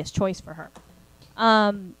obvious choice for her.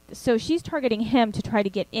 So she's targeting him to try to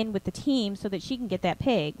get in with the team so that she can get that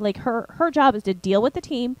pig. Like her job is to deal with the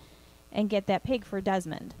team and get that pig for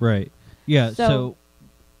Desmond. Right. Yeah. So-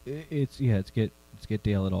 So, it's get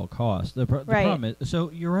Dale at all costs. The Right. problem is,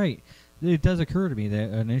 so you're right. It does occur to me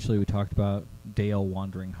that initially we talked about Dale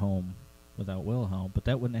wandering home without Wilhelm, but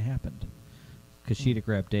that wouldn't have happened because she'd have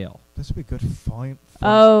grabbed Dale. This would be good fun.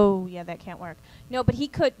 Oh, yeah, that can't work. No, but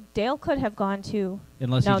Dale could have gone to...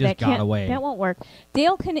 Unless no, he just that got can't- away. That won't work.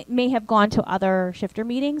 Dale may have gone to other shifter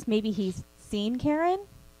meetings. Maybe he's seen Karen.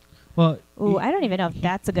 Well, Ooh, I don't even know if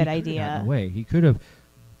that's a good he could have gotten idea. away. He could have.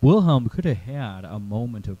 Wilhelm could have had a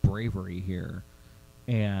moment of bravery here,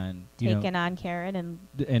 and Taken on Karen and...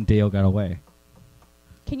 and Dale got away.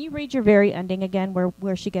 Can you read your very ending again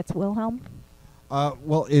where she gets Wilhelm?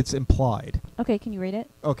 Well, it's implied. Okay, can you read it?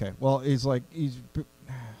 Okay, well, he's... Just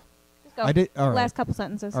go. I did. All right. Last couple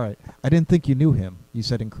sentences. All right. I didn't think you knew him. You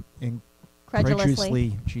said Credulously.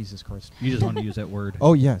 incredulously. Jesus Christ. You just wanted to use that word.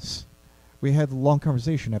 Oh, yes. We had a long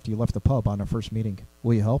conversation after you left the pub on our first meeting.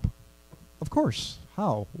 Will you help? Of course.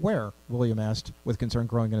 How? Where? William asked, with concern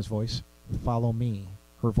growing in his voice. Follow me.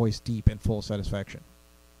 Her voice deep in full satisfaction.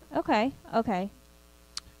 Okay.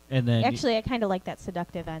 And then Actually, I kind of like that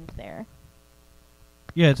seductive end there.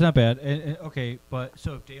 yeah, it's not bad. Okay, but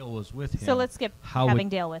so if Dale was with him, So let's skip how having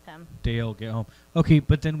would Dale with him. Dale get home? Okay,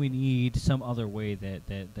 but then we need some other way that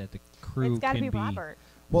the crew It's got to can be Robert.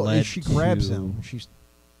 Well, led if she grabs to- him, she's...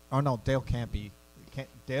 Oh, no, Dale can't be...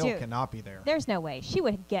 Dale Dude, cannot be there. There's no way she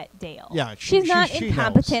would get Dale. Yeah, she's not she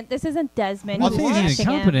incompetent. This isn't Desmond. Well, who's he's watching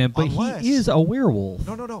him. incompetent, but Unless- he is a werewolf.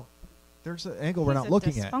 No. There's an angle we're He's not a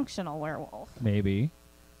looking at. dysfunctional werewolf. Maybe.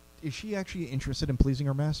 Is she actually interested in pleasing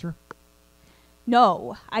her master?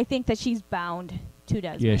 No, I think that she's bound to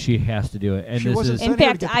Desmond. Yeah, she has to do it. And She this wasn't is sent In here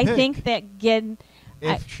to fact, get the I pig. think that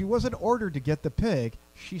If she wasn't ordered to get the pig,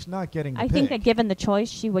 she's not getting the I pig. think that given the choice,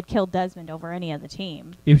 she would kill Desmond over any of the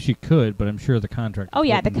team. if she could, but I'm sure the contract. Oh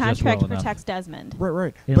yeah, the wouldn't just contract well enough. protects Desmond.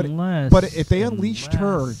 Right. Unless, But if they unleashed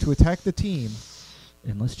her to attack the team,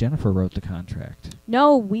 unless Jennifer wrote the contract.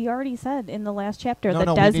 No, we already said in the last chapter No, that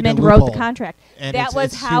no, we need a Desmond wrote the loophole. contract. And That it's- was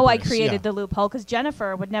it's how I hubris, created yeah. the loophole, because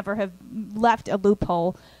Jennifer would never have left a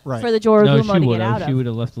loophole right. for the No, Jorogumo she to would get out have. She of. would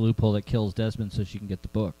have left the loophole that kills Desmond so she can get the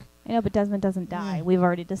book. I know, but Desmond doesn't die. Yeah. We've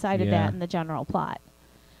already decided Yeah. that in the general plot.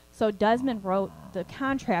 So Desmond wrote the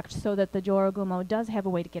contract so that the Jorogumo does have a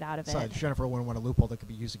way to get out of it. Besides, Jennifer wouldn't want a loophole that could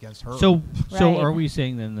be used against her. So Right. are we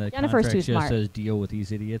saying then the Jennifer's contract too just smart. says deal with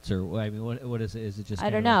these idiots, or I mean, what is it? Is it just? I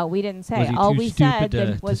don't kinda- know. We didn't Was say. he All too we stupid said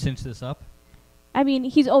to, was, to cinch this up? I mean,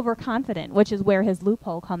 he's overconfident, which is where his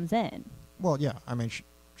loophole comes in. Well, yeah. I mean,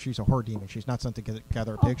 she's a whore demon. She's not sent to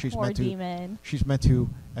gather a Oh, pig. She's poor meant to. demon. She's meant to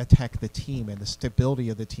attack the team and the stability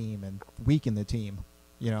of the team and weaken the team.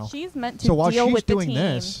 You know. She's meant to So while deal she's with the doing team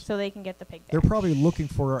this, so they can get the pig They're back. probably looking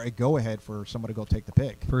for a go-ahead for someone to go take the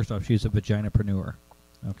pig. First off, she's a vaginapreneur.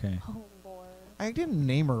 Okay. Oh, Lord. I didn't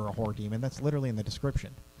name her a whore demon. That's literally in the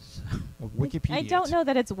description of Wikipedia. I don't know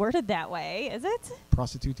that it's worded that way, is it?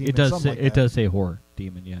 Prostitute demon. It does. something Say, like it that. does say whore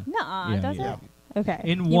demon. Yeah. Nuh-uh, Yeah, does yeah. it? Okay.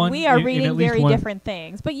 In You- one- we are in at reading least very one- different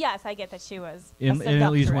things. But yes, I get that she was a In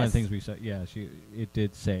at least one of seductress. the things we said. Yeah, it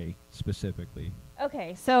did say specifically.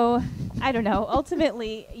 Okay, so I don't know.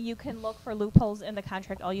 Ultimately, you can look for loopholes in the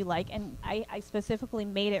contract all you like, and I specifically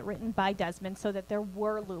made it written by Desmond so that there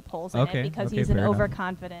were loopholes in Okay, it because okay, he's an fair enough.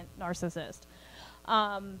 overconfident narcissist.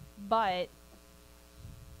 But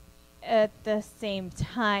at the same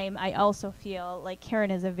time, I also feel like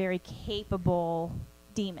Karen is a very capable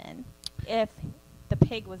demon. If the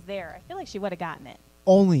pig was there, I feel like she would have gotten it.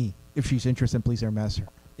 Only if she's interested in pleasing her master.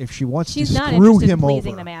 If she wants She's to not screw interested in him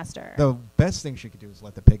pleasing over, the master. the best thing she could do is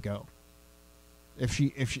let the pig go. If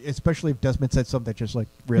she, especially if Desmond said something just like,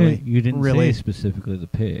 really, Hey, you didn't really, say specifically the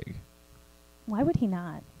pig. Why would he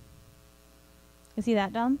not? Is he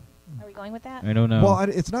that dumb? Are we going with that? I don't know. Well,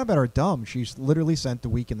 it's not about her dumb. She's literally sent to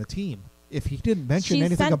weaken the team. If he didn't mention She's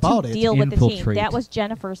anything sent about to it, deal with the team. Infiltrate. That was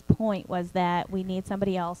Jennifer's point, was that we need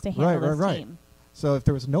somebody else to handle this right. team. So if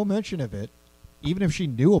there was no mention of it, even if she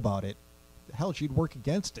knew about it, hell, she'd work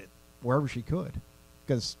against it wherever she could,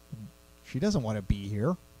 because she doesn't want to be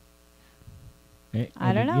here.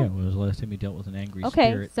 I don't know. Yeah, when was the last time you dealt with an angry Okay,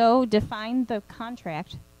 spirit? so define the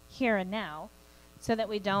contract here and now so that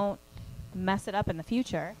we don't mess it up in the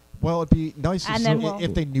future. Well, it'd be nice And to then see we'll-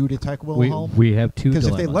 if they knew to attack Wilhelm. We have two Because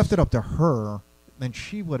dilemmas. if they left it up to her, then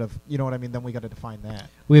she would have, you know what I mean? Then we got to define that.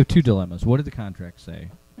 We have two dilemmas. What did the contract say?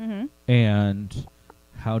 Mm-hmm. And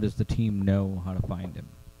how does the team know how to find him?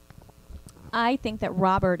 I think that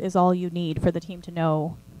Robert is all you need for the team to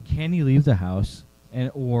know. Can he leave the house?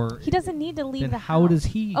 Or He doesn't need to leave then the how house. does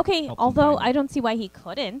he Okay, help them although find I don't see why he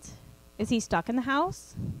couldn't. Is he stuck in the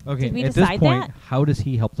house? Okay, Did we at this decide point, that? how does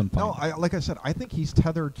he help them find No, him? like I said, I think he's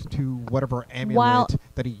tethered to whatever amulet While-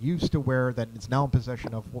 that he used to wear that is now in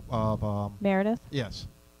possession of Meredith? yes.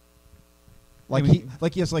 Like I mean-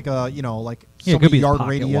 he has like a like Yeah, it some could be his yard pocket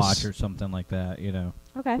radius. watch or something like that, you know.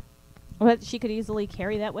 Okay. But she could easily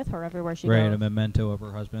carry that with her everywhere she Right, goes. a memento of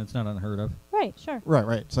her husband. It's not unheard of. Right, sure.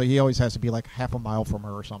 Right. So he always has to be like half a mile from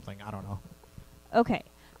her or something. I don't know. Okay.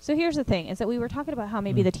 So here's the thing, is that we were talking about how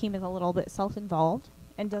maybe Mm. the team is a little bit self-involved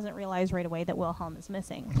and doesn't realize right away that Wilhelm is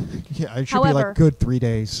missing. Yeah, it should be However- like good 3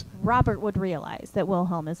 days. Robert would realize that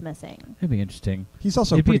Wilhelm is missing. It'd be interesting. He's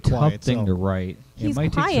also It'd be a pretty tough quiet. thing so- to write. It He's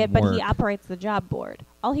might take quiet, some but work. he operates the job board.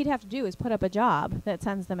 All he'd have to do is put up a job that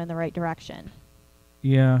sends them in the right direction.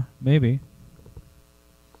 Yeah, maybe.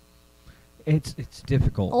 It's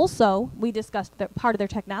difficult. Also, we discussed that part of their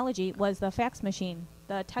technology was the fax machine,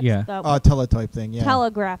 the text, Yeah. the teletype thing. Yeah.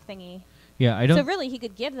 telegraph thingy. Yeah, I don't. So really, he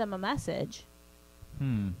could give them a message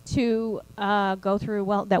Hmm. to go through.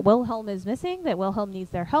 Well, that Wilhelm is missing. That Wilhelm needs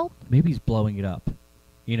their help. Maybe he's blowing it up.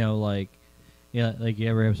 You know, like you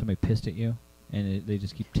ever have somebody pissed at you and they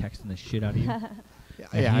just keep texting the shit out of you.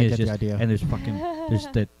 And yeah, he I is get the just- idea. And there's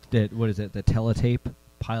that what is it? The teletape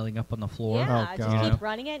piling up on the floor. Yeah, Oh, just God. keep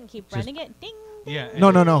running it and keep Just- running it. Ding. Yeah. No,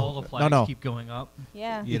 and no, no. All the flags No. keep going up.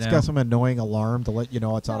 Yeah. You It's know? got some annoying alarm to let you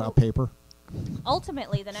know it's out So- of paper.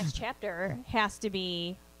 Ultimately, the next chapter has to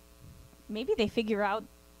be. Maybe they figure out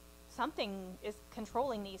something is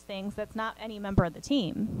controlling these things that's not any member of the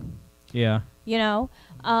team. Yeah. You know?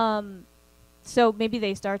 So maybe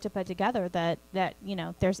they start to put together that you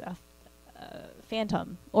know, there's a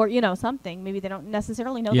phantom or, you know, something. Maybe they don't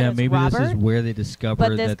necessarily know that it's maybe Robert, this is where they discover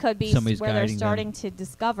but this that could be somebody's where they're guiding starting them. to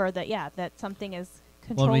discover that, that something is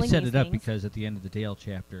Well, controlling we set these it up things. because at the end of the Dale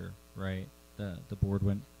chapter, right, the board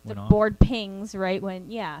went The off. board pings, right, when,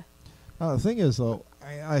 The thing is, though,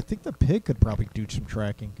 I think the pig could probably do some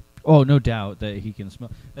tracking. Oh, no doubt that he can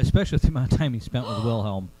smell, especially with the amount of time he spent with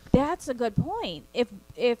Wilhelm. That's a good point.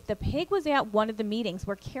 If the pig was at one of the meetings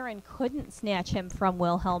where Karen couldn't snatch him from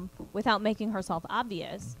Wilhelm without making herself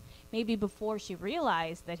obvious, maybe before she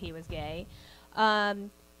realized that he was gay,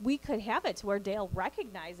 we could have it to where Dale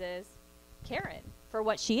recognizes Karen for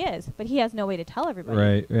what she is, but he has no way to tell everybody,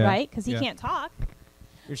 Right, yeah. right? Because he can't talk.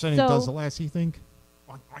 You're saying So- he does the lassie thing?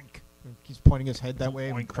 Oink, oink. He's pointing his head that way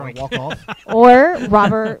and trying to walk off. Or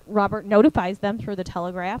Robert notifies them through the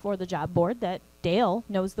telegraph or the job board that Dale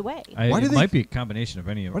knows the way. Why do It they- might be a combination of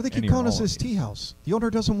any of Why do they any keep or calling us all of his these. tea house? The owner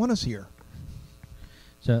doesn't want us here.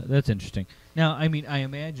 So that's interesting. Now, I mean, I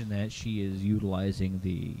imagine that she is utilizing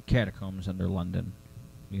the catacombs under London,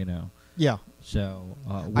 you know. Yeah. So,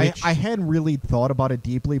 I hadn't really thought about it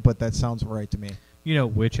deeply, but that sounds right to me. you know,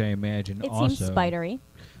 which I imagine It also. seems spidery.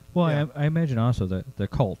 Well, Yeah. I imagine also that the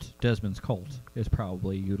cult, Desmond's cult, is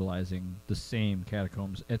probably utilizing the same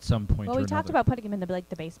catacombs at some point Well, or we another. talked about putting him in the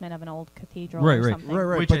basement of an old cathedral Right, or right. something.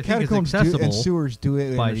 Right. Which But I think is catacombs accessible and sewers do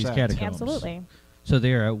it by these intersect. catacombs. Absolutely. So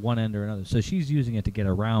they're at one end or another. So she's using it to get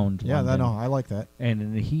around Yeah, London. no, I like that. And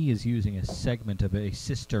then he is using a segment of a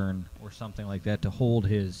cistern or something like that to hold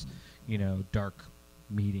his, you know, dark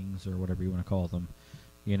meetings or whatever you want to call them,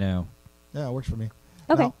 you know. Yeah, it works for me.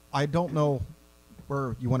 Okay. Now, I don't know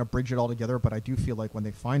where you want to bridge it all together, but I do feel like when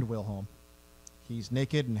they find Wilhelm, he's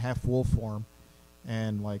naked in half wolf form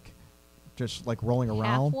and like just like rolling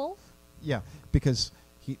around. Half wolf? Yeah, because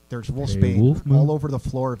there's Hey, wolfsbane wolf moon. all over the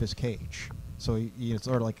floor of his cage. So it's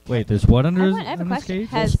sort of like Wait, there's what under his, I have a under his question.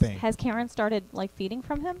 cage? Wolfsbane. Has Karen started like feeding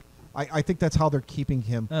from him? I think that's how they're keeping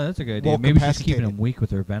him. Oh, that's a good idea. Well, Maybe she's keeping capacitated. him weak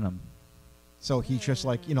with her venom. So he's just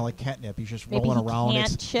like, like catnip. He's just Maybe rolling he around.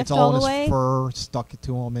 can't It's shift all all in the his way? fur stuck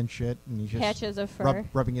to him and shit. And he's just Patches of fur.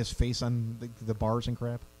 rubbing his face on the bars and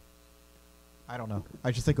crap. I don't know.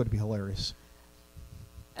 I just think it would be hilarious.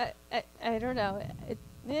 I don't know.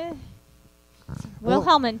 Well,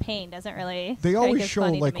 Wilhelm in pain doesn't really. They strike always as show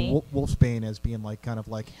funny to like me. wolfsbane as being like kind of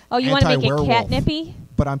like Oh, you want to make it anti-werewolf. catnippy?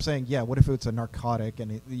 But I'm saying, yeah, what if it's a narcotic?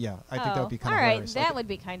 And I think that would be kind of all right. hilarious. That would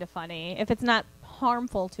be kind of funny if it's not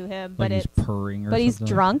harmful to him, Like but he's it's purring or but he's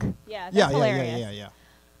something. drunk. Yeah, that's yeah, hilarious. yeah.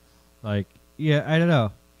 Like, yeah, I don't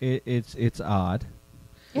know. It's odd.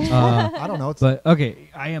 I don't know. It's But, okay,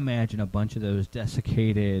 I imagine a bunch of those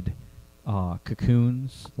desiccated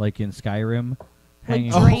cocoons, like in Skyrim,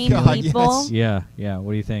 hanging Oh, drained God, people. yes. Yeah.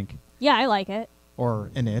 What do you think? Yeah, I like it. or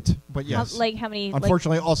in it, but yes. How many?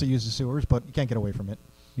 Unfortunately, it also uses sewers, but you can't get away from it.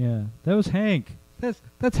 Yeah, that was Hank.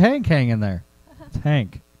 That's Hank hanging there. It's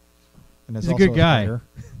Hank. And it's He's a also good guy. spider.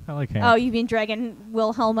 I like Hank. Oh, you mean dragging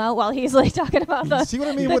Wilhelm out while he's like talking about the See what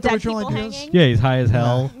I mean the with the dead original people ideas? hanging? Yeah, he's high as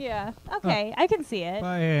hell. Yeah. Okay, I can see it.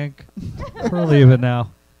 Bye, Hank. We're leaving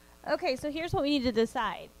now. Okay, so here's what we need to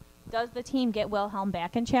decide: does the team get Wilhelm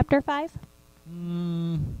back in Chapter 5,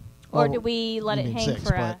 or do we let You it mean hang 6,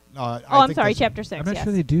 for a? but, I Oh, I'm think sorry, that's- Chapter 6. I'm not yes.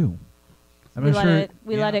 sure they do. I'm we not sure.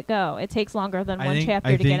 let it go. It takes longer than I one think, chapter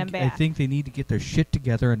I to think, get him back. I think they need to get their shit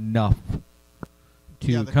together enough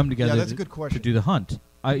to Yeah, come together. yeah, that's a to- good question. To do the hunt,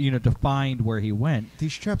 to find where he went.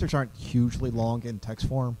 These chapters aren't hugely long in text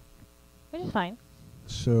form, Which is fine.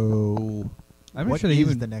 so I'm not what sure they is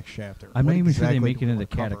even. the next chapter? I'm What not even sure they exactly make do it we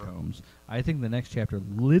into wanna cover? catacombs. I think the next chapter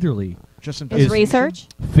literally Just in Is Is- research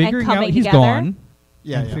figuring and out coming he's together. gone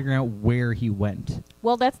Yeah, and yeah. figuring out where he went.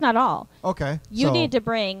 Well, that's not all. Okay. You so need to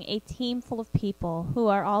bring a team full of people who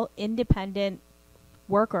are all independent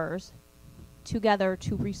workers together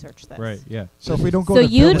to research this. Yeah. So if we don't go So to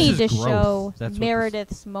you Phillip- need to This is growth. show That's what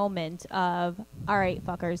Meredith's moment of, all right,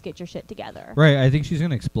 fuckers, get your shit together. Right. I think she's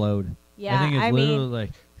gonna explode. Yeah, I think it's I literally mean,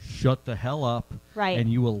 like, shut the hell up, right,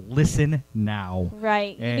 and you will listen now.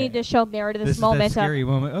 right. You and need to show Meredith's This is moment that scary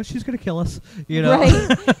moment. Oh, she's gonna kill us. of,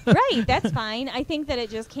 right, right. That's fine. I think that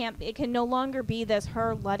it just can't. It can no longer be this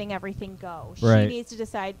her letting everything go. She Right. needs to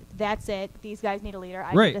decide. That's it. These guys need a leader.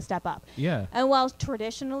 I Right. need to step up. Yeah. And while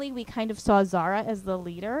traditionally we kind of saw Zara as the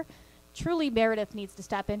leader, truly Meredith needs to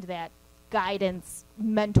step into that guidance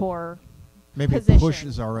mentor. maybe position. push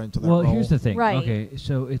Zara into that Well, role. here's the thing. Right. Okay,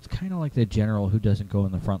 so it's kind of like the general who doesn't go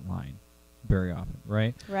in the front line. very often,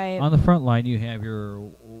 right? Right. On the front line, you have your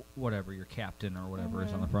your captain or whatever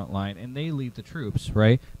is on the front line, and they lead the troops,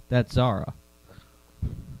 right? That's Zara.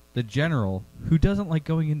 The general, who doesn't like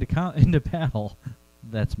going into battle,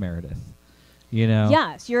 that's Meredith. You know?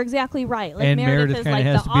 Yes, you're exactly right. Like And Meredith is kinda like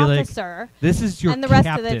has the to be like, officer, this is your and the rest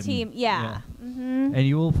captain. of the team. Yeah. Mm-hmm. And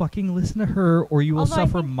you will fucking listen to her, or you will Although I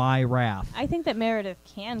suffer think- my wrath. I think that Meredith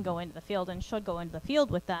can go into the field and should go into the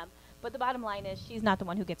field with them. But the bottom line is she's not the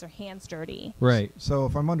one who gets her hands dirty. Right. So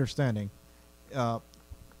if I'm understanding,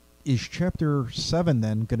 is Chapter 7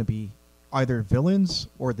 then going to be either villains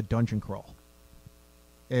or the dungeon crawl?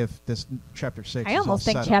 If this Chapter 6 I is almost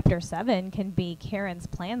all think set up. Chapter 7 can be Karen's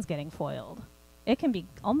plans getting foiled. It can be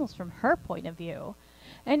almost from her point of view.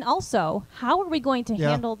 And also, how are we going to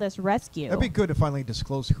Yeah. handle this rescue? It'd be good to finally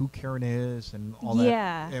disclose who Karen is and all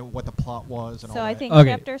Yeah. that, and what the plot was and all So that. I think Okay.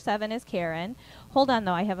 Chapter 7 is Karen. Hold on,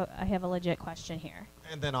 though. I have a legit question here.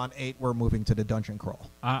 And then on 8, we're moving to the dungeon crawl.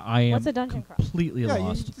 I am What's a dungeon crawl? completely Yeah,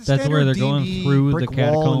 lost. the That's where they're standard going D&D through brick the wall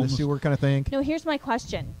in the catacombs. sewer kind of thing. No, here's my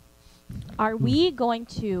question. Are we going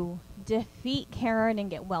to defeat Karen and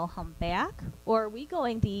get Wilhelm back? Or are we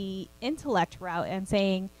going the intellect route and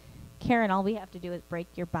saying, Karen, all we have to do is break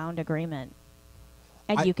your bound agreement,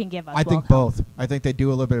 and you can give us I think Wilhelm. both. I think they do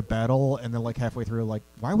a little bit of battle, and then like halfway through, like,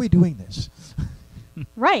 why are we doing this?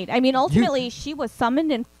 Right. I mean, ultimately, she was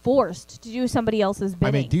summoned and forced to do somebody else's bidding.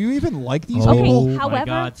 I mean, do you even like these Oh people? my however-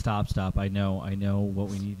 God! Stop! I know what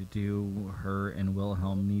we need to do. Her and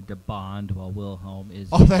Wilhelm need to bond while Wilhelm is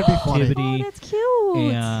Oh, in that'd be funny. captivity. Oh, that's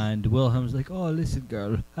cute. And Wilhelm's like, oh, listen,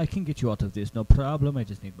 girl, I can get you out of this, no problem. I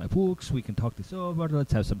just need my books. We can talk this over.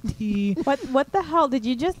 Let's have some tea. What the hell? Did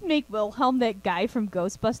you just make Wilhelm that guy from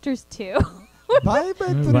Ghostbusters too? Bye, bye,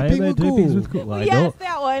 Why am I drippings with goo? Well, I yes, know,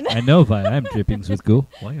 that one. I know why I'm drippings with goo.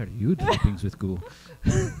 Why are you drippings with goo?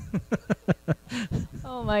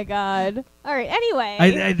 Oh my God. All right. Anyway,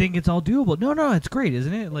 I think it's all doable. No, it's great,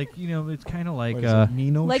 isn't it? Like, you know, it's kind of like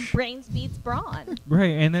Nino like brains beats brawn. right,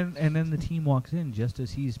 and then the team walks in just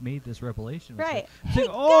as he's made this revelation. It's Right. like, Hey,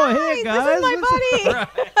 oh, hey guys, this is my Right.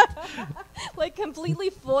 buddy. Like completely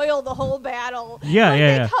foil the whole battle. Yeah, Like, yeah,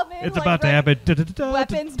 they yeah. come in, It's like, about to ready- happen.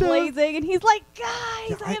 Weapons blazing, and he's like, "Guys,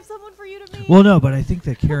 Yeah, I have someone for you to meet." Well, no, but I think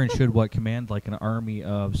that Karen should command like an army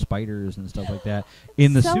of spiders and stuff like that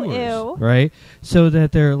in the So sewers, ew. right? So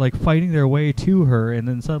that they're like fighting their way to her, and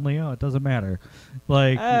then suddenly, oh, it doesn't matter.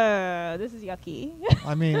 Like, This is yucky.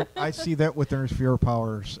 I mean, I see that with their fear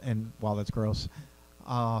powers, and wow, that's gross.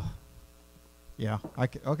 Yeah,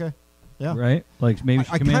 okay. Yeah. right? Like maybe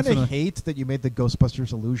she I commands kind some of hate that you made the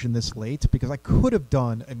Ghostbusters illusion this late, because I could have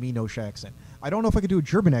done a Minosh accent. I don't know if I could do a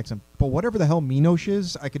German accent, but whatever the hell Minosh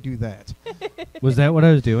is, I could do that. Was that what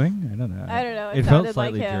I was doing? I don't know. I don't know. It It felt sounded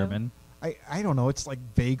slightly like him. German. I don't know. It's like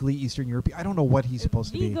vaguely Eastern European. I don't know what he's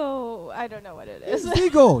supposed to be. Vigo, I don't know what it He's is.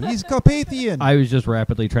 Vigo. He's Carpathian. I was just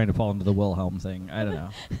rapidly trying to fall into the Wilhelm thing. I don't know.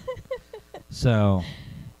 So,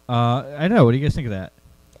 I don't know. What do you guys think of that?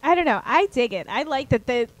 I don't know. I dig it. I like that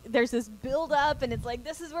there's this build up, and it's like,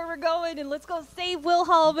 this is where we're going, and let's go save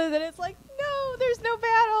Wilhelm, and then it's like, no, there's no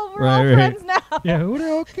battle. We're all Right. friends now. Yeah,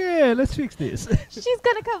 okay, let's fix this. She's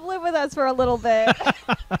gonna come live with us for a little bit.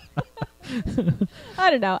 I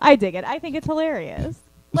don't know. I dig it. I think it's hilarious.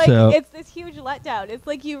 Like, So- it's this huge letdown. It's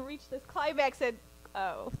like you reach this climax and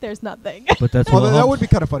oh, there's nothing. But that's Well, that Wilhelm. would be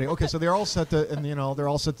kind of funny. Okay, so they're all set to, and they're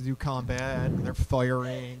all set to do combat. And they're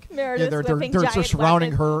firing. Meredith's they're whipping they're giant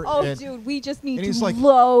surrounding weapons. her. Oh, and dude, we just need and he's to like-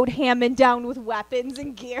 load Hammond down with weapons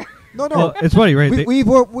and gear. No, Well, it's funny, right? we've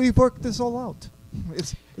worked this all out.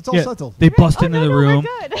 It's all yeah, settled. They bust Oh, into no, the no, room.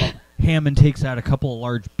 We're good. Hammond takes out a couple of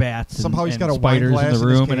large bats Somehow and, he's and got a wine spiders glass in the in his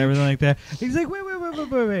room and cage. everything like that. He's like,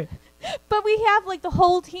 wait. But we have like the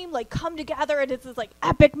whole team like come together, and it's this like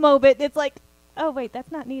epic moment. It's like, oh wait,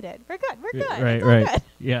 that's not needed. We're good. We're good. Right, It's all right. good.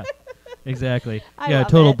 Yeah, exactly. I Yeah, love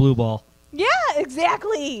total it. blue ball. Yeah,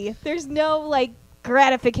 exactly. There's no like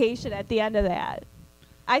gratification at the end of that.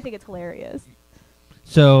 I think it's hilarious.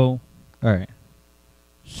 So, all right.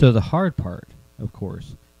 So the hard part, of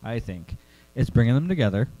course, I think, is bringing them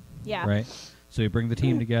together. Yeah. Right. So we bring the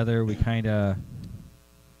team together. We kind of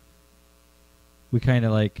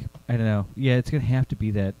like, I don't know. Yeah, it's gonna have to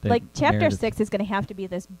be that Like chapter Meredith- 6 is going to have to be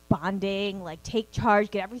this bonding, like take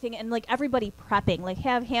charge, get everything, and like everybody prepping. Like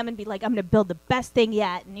have Hammond be like, I'm going to build the best thing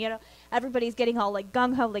yet, and everybody's getting all like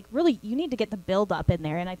gung ho. Like really, you need to get the build up in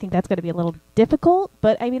there, and I think that's going to be a little difficult,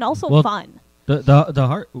 but I mean also Well, fun. The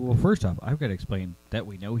heart. Well, first off, I've got to explain that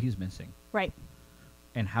we know he's missing Right.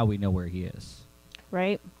 and how we know where he is,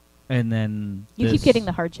 Right. and then You keep this- getting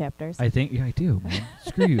the hard chapters. I think I do, man.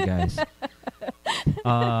 Screw you guys.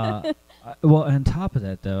 Well, on top of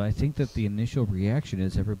that, though, I think that the initial reaction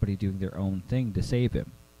is everybody doing their own thing to save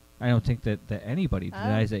him. I don't think that anybody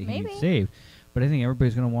denies that he needs saved, but I think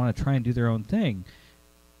everybody's going to want to try and do their own thing.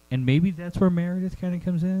 And maybe that's where Meredith kind of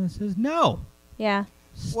comes in and says, no. Yeah.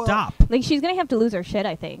 Stop. Like, she's going to have to lose her shit,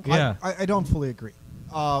 I think. Yeah. I don't fully agree.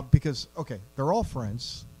 Because, okay, they're all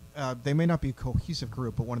friends. They may not be a cohesive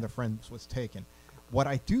group, but one of their friends was taken. What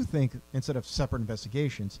I do think, instead of separate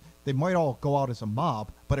investigations, they might all go out as a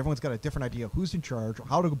mob, but everyone's got a different idea of who's in charge,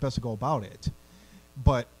 how to best go about it.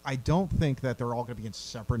 But I don't think that they're all going to be in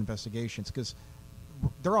separate investigations because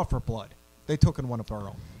they're out for blood. They took in one of our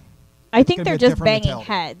own. I think they're just banging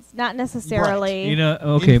heads, not necessarily. Right. You know,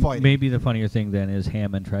 okay, maybe the funnier thing then is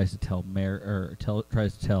Hammond tries to tell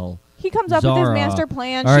tries to tell. He comes up Zara, with his master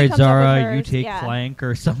plan. All right, she comes Zara, up with hers. you take flank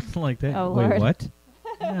or something like that. Oh, wait, Lord. what?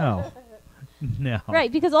 No. No.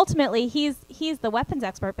 Right, because ultimately he's the weapons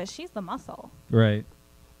expert, but she's the muscle. Right.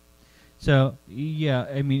 So, yeah,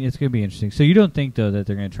 I mean, it's going to be interesting. So you don't think, though, that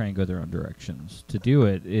they're going to try and go their own directions to do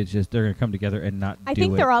it. It's just they're going to come together and not do it. I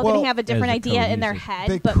think they're all going to have a different as a idea in their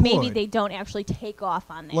cohesive. head, but maybe they don't actually take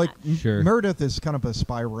off on that. Like, Sure. Meredith is kind of a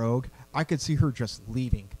spy rogue. I could see her just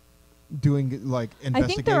leaving, doing, like, investigation. I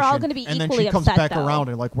think they're all going to be and equally then she comes upset, back though. around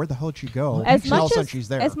and, like, where the hell did she go? As And all of a much sudden as she's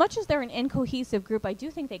there. as much as they're an incohesive group, I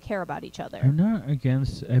do think they care about each other. I'm not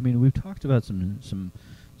against. I mean, we've talked about some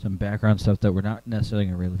background stuff that we're not necessarily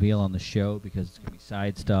going to reveal on the show because it's going to be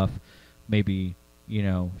side stuff, maybe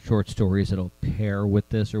short stories that'll pair with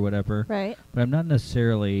this or whatever. Right. But I'm not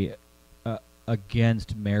necessarily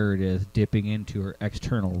against Meredith dipping into her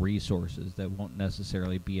external resources that won't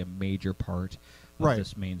necessarily be a major part of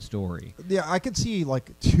this main story. Yeah, I could see,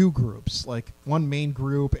 like, two groups, like one main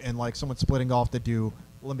group and, like, someone splitting off to do,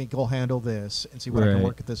 let me go handle this and see what I can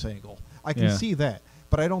work at this angle. I can see that,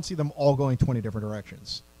 but I don't see them all going 20 different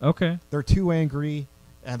directions. Okay. They're too angry,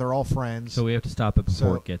 and they're all friends. So we have to stop it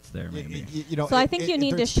before it gets there, maybe. So I think you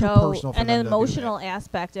need to show an emotional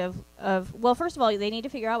aspect of, well, first of all, they need to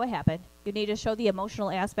figure out what happened. You need to show the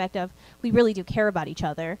emotional aspect of, we really do care about each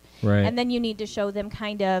other. Right. And then you need to show them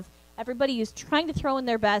kind of, everybody is trying to throw in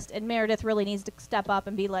their best, and Meredith really needs to step up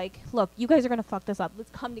and be like, look, you guys are going to fuck this up.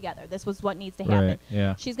 Let's come together. This was what needs to happen. Right,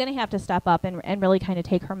 yeah. She's going to have to step up and really kind of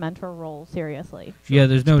take her mentor role seriously. Yeah,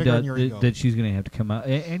 there's no doubt that she's going to have to come out.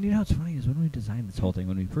 And you know what's funny is when we designed this whole thing,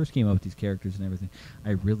 when we first came up with these characters and everything,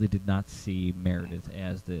 I really did not see Meredith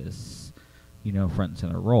as this, front and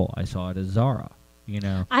center role. I saw it as Zara,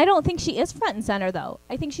 I don't think she is front and center, though.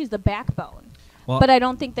 I think she's the backbone. Well, but I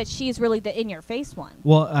don't think that she's really the in-your-face one.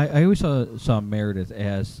 Well, I always saw Meredith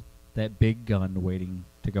as that big gun waiting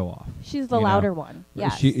to go off. She's the louder one,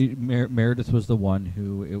 yes. Meredith was the one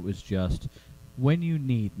who it was just, when you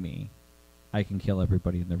need me, I can kill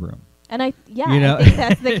everybody in the room. And I think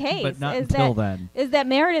that's the case. But not until then. Is that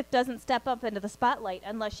Meredith doesn't step up into the spotlight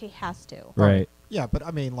unless she has to. Right. Yeah, but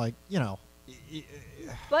I mean, like,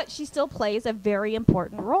 but she still plays a very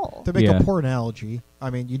important role. To make a poor analogy, I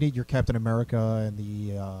mean, you need your Captain America and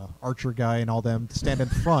the Archer guy and all them to stand in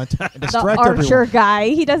front and distract everyone. The Archer guy.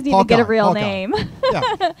 He doesn't even get a real name.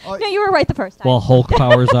 Yeah. No, you were right the first time. Well, Hulk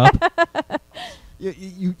powers up.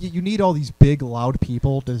 You need all these big, loud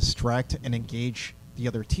people to distract and engage the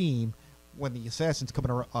other team when the assassin's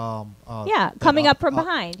coming around. Coming up from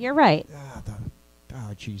behind. You're right.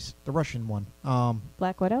 Jeez. The Russian one.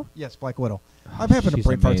 Black Widow? Yes, Black Widow. I'm having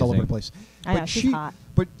brain farts all over the place. I know, she's hot.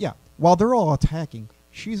 But, yeah, while they're all attacking,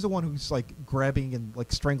 she's the one who's, like, grabbing and,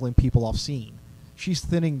 like, strangling people off scene. She's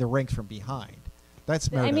thinning the ranks from behind. That's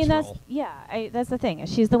Meredith's role. That's the thing.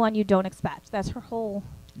 She's the one you don't expect. That's her whole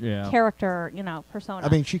character, persona. I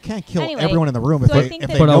mean, she can't kill everyone in the room if I they think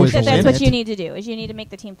know she's that's in what it. you need to do, is you need to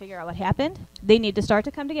make the team figure out what happened. They need to start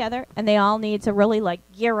to come together, and they all need to really, like,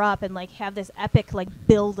 gear up and, like, have this epic, like,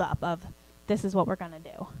 build-up of this is what we're going to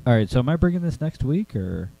do. All right, so am I bringing this next week,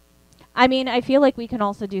 or...? I mean, I feel like we can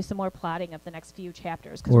also do some more plotting of the next few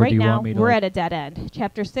chapters, because right now we're at a dead end.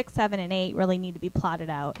 Chapters 6, 7, and 8 really need to be plotted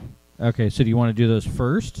out. Okay, so do you want to do those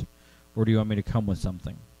first, or do you want me to come with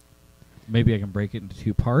something? Maybe I can break it into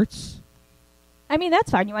 2 parts? I mean,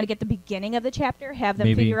 that's fine. You want to get the beginning of the chapter, have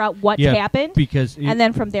them figure out what happened, and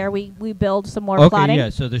then from there we build some more plotting. Okay, yeah,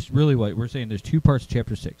 so there's really what we're saying. There's 2 parts to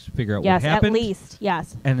chapter 6. Figure out what happened. Yes, at least,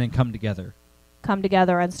 yes. And then come together. Come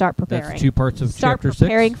together and start preparing. That's 2 parts of chapter 6? Start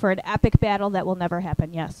preparing for an epic battle that will never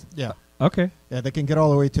happen, yes. Yeah. Okay. Yeah, they can get all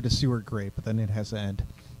the way to the sewer grate, but then it has to end.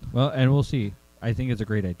 Well, and we'll see. I think it's a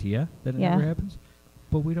great idea that it never happens,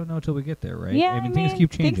 but we don't know until we get there, right? Yeah, I mean, things keep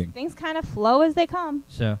changing. Things kind of flow as they come.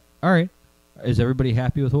 So, all right. Is everybody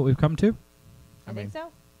happy with what we've come to? I think so.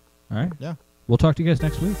 All right. Yeah. We'll talk to you guys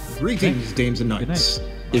next week. Greetings, dames and knights.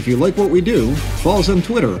 If you like what we do, follow us on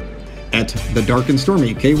Twitter at The Dark and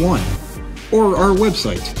Stormy K1, or our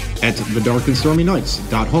website at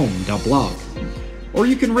thedarkandstormynights.home.blog. Or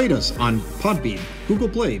you can rate us on Podbean, Google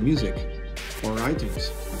Play Music, or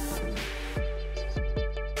iTunes.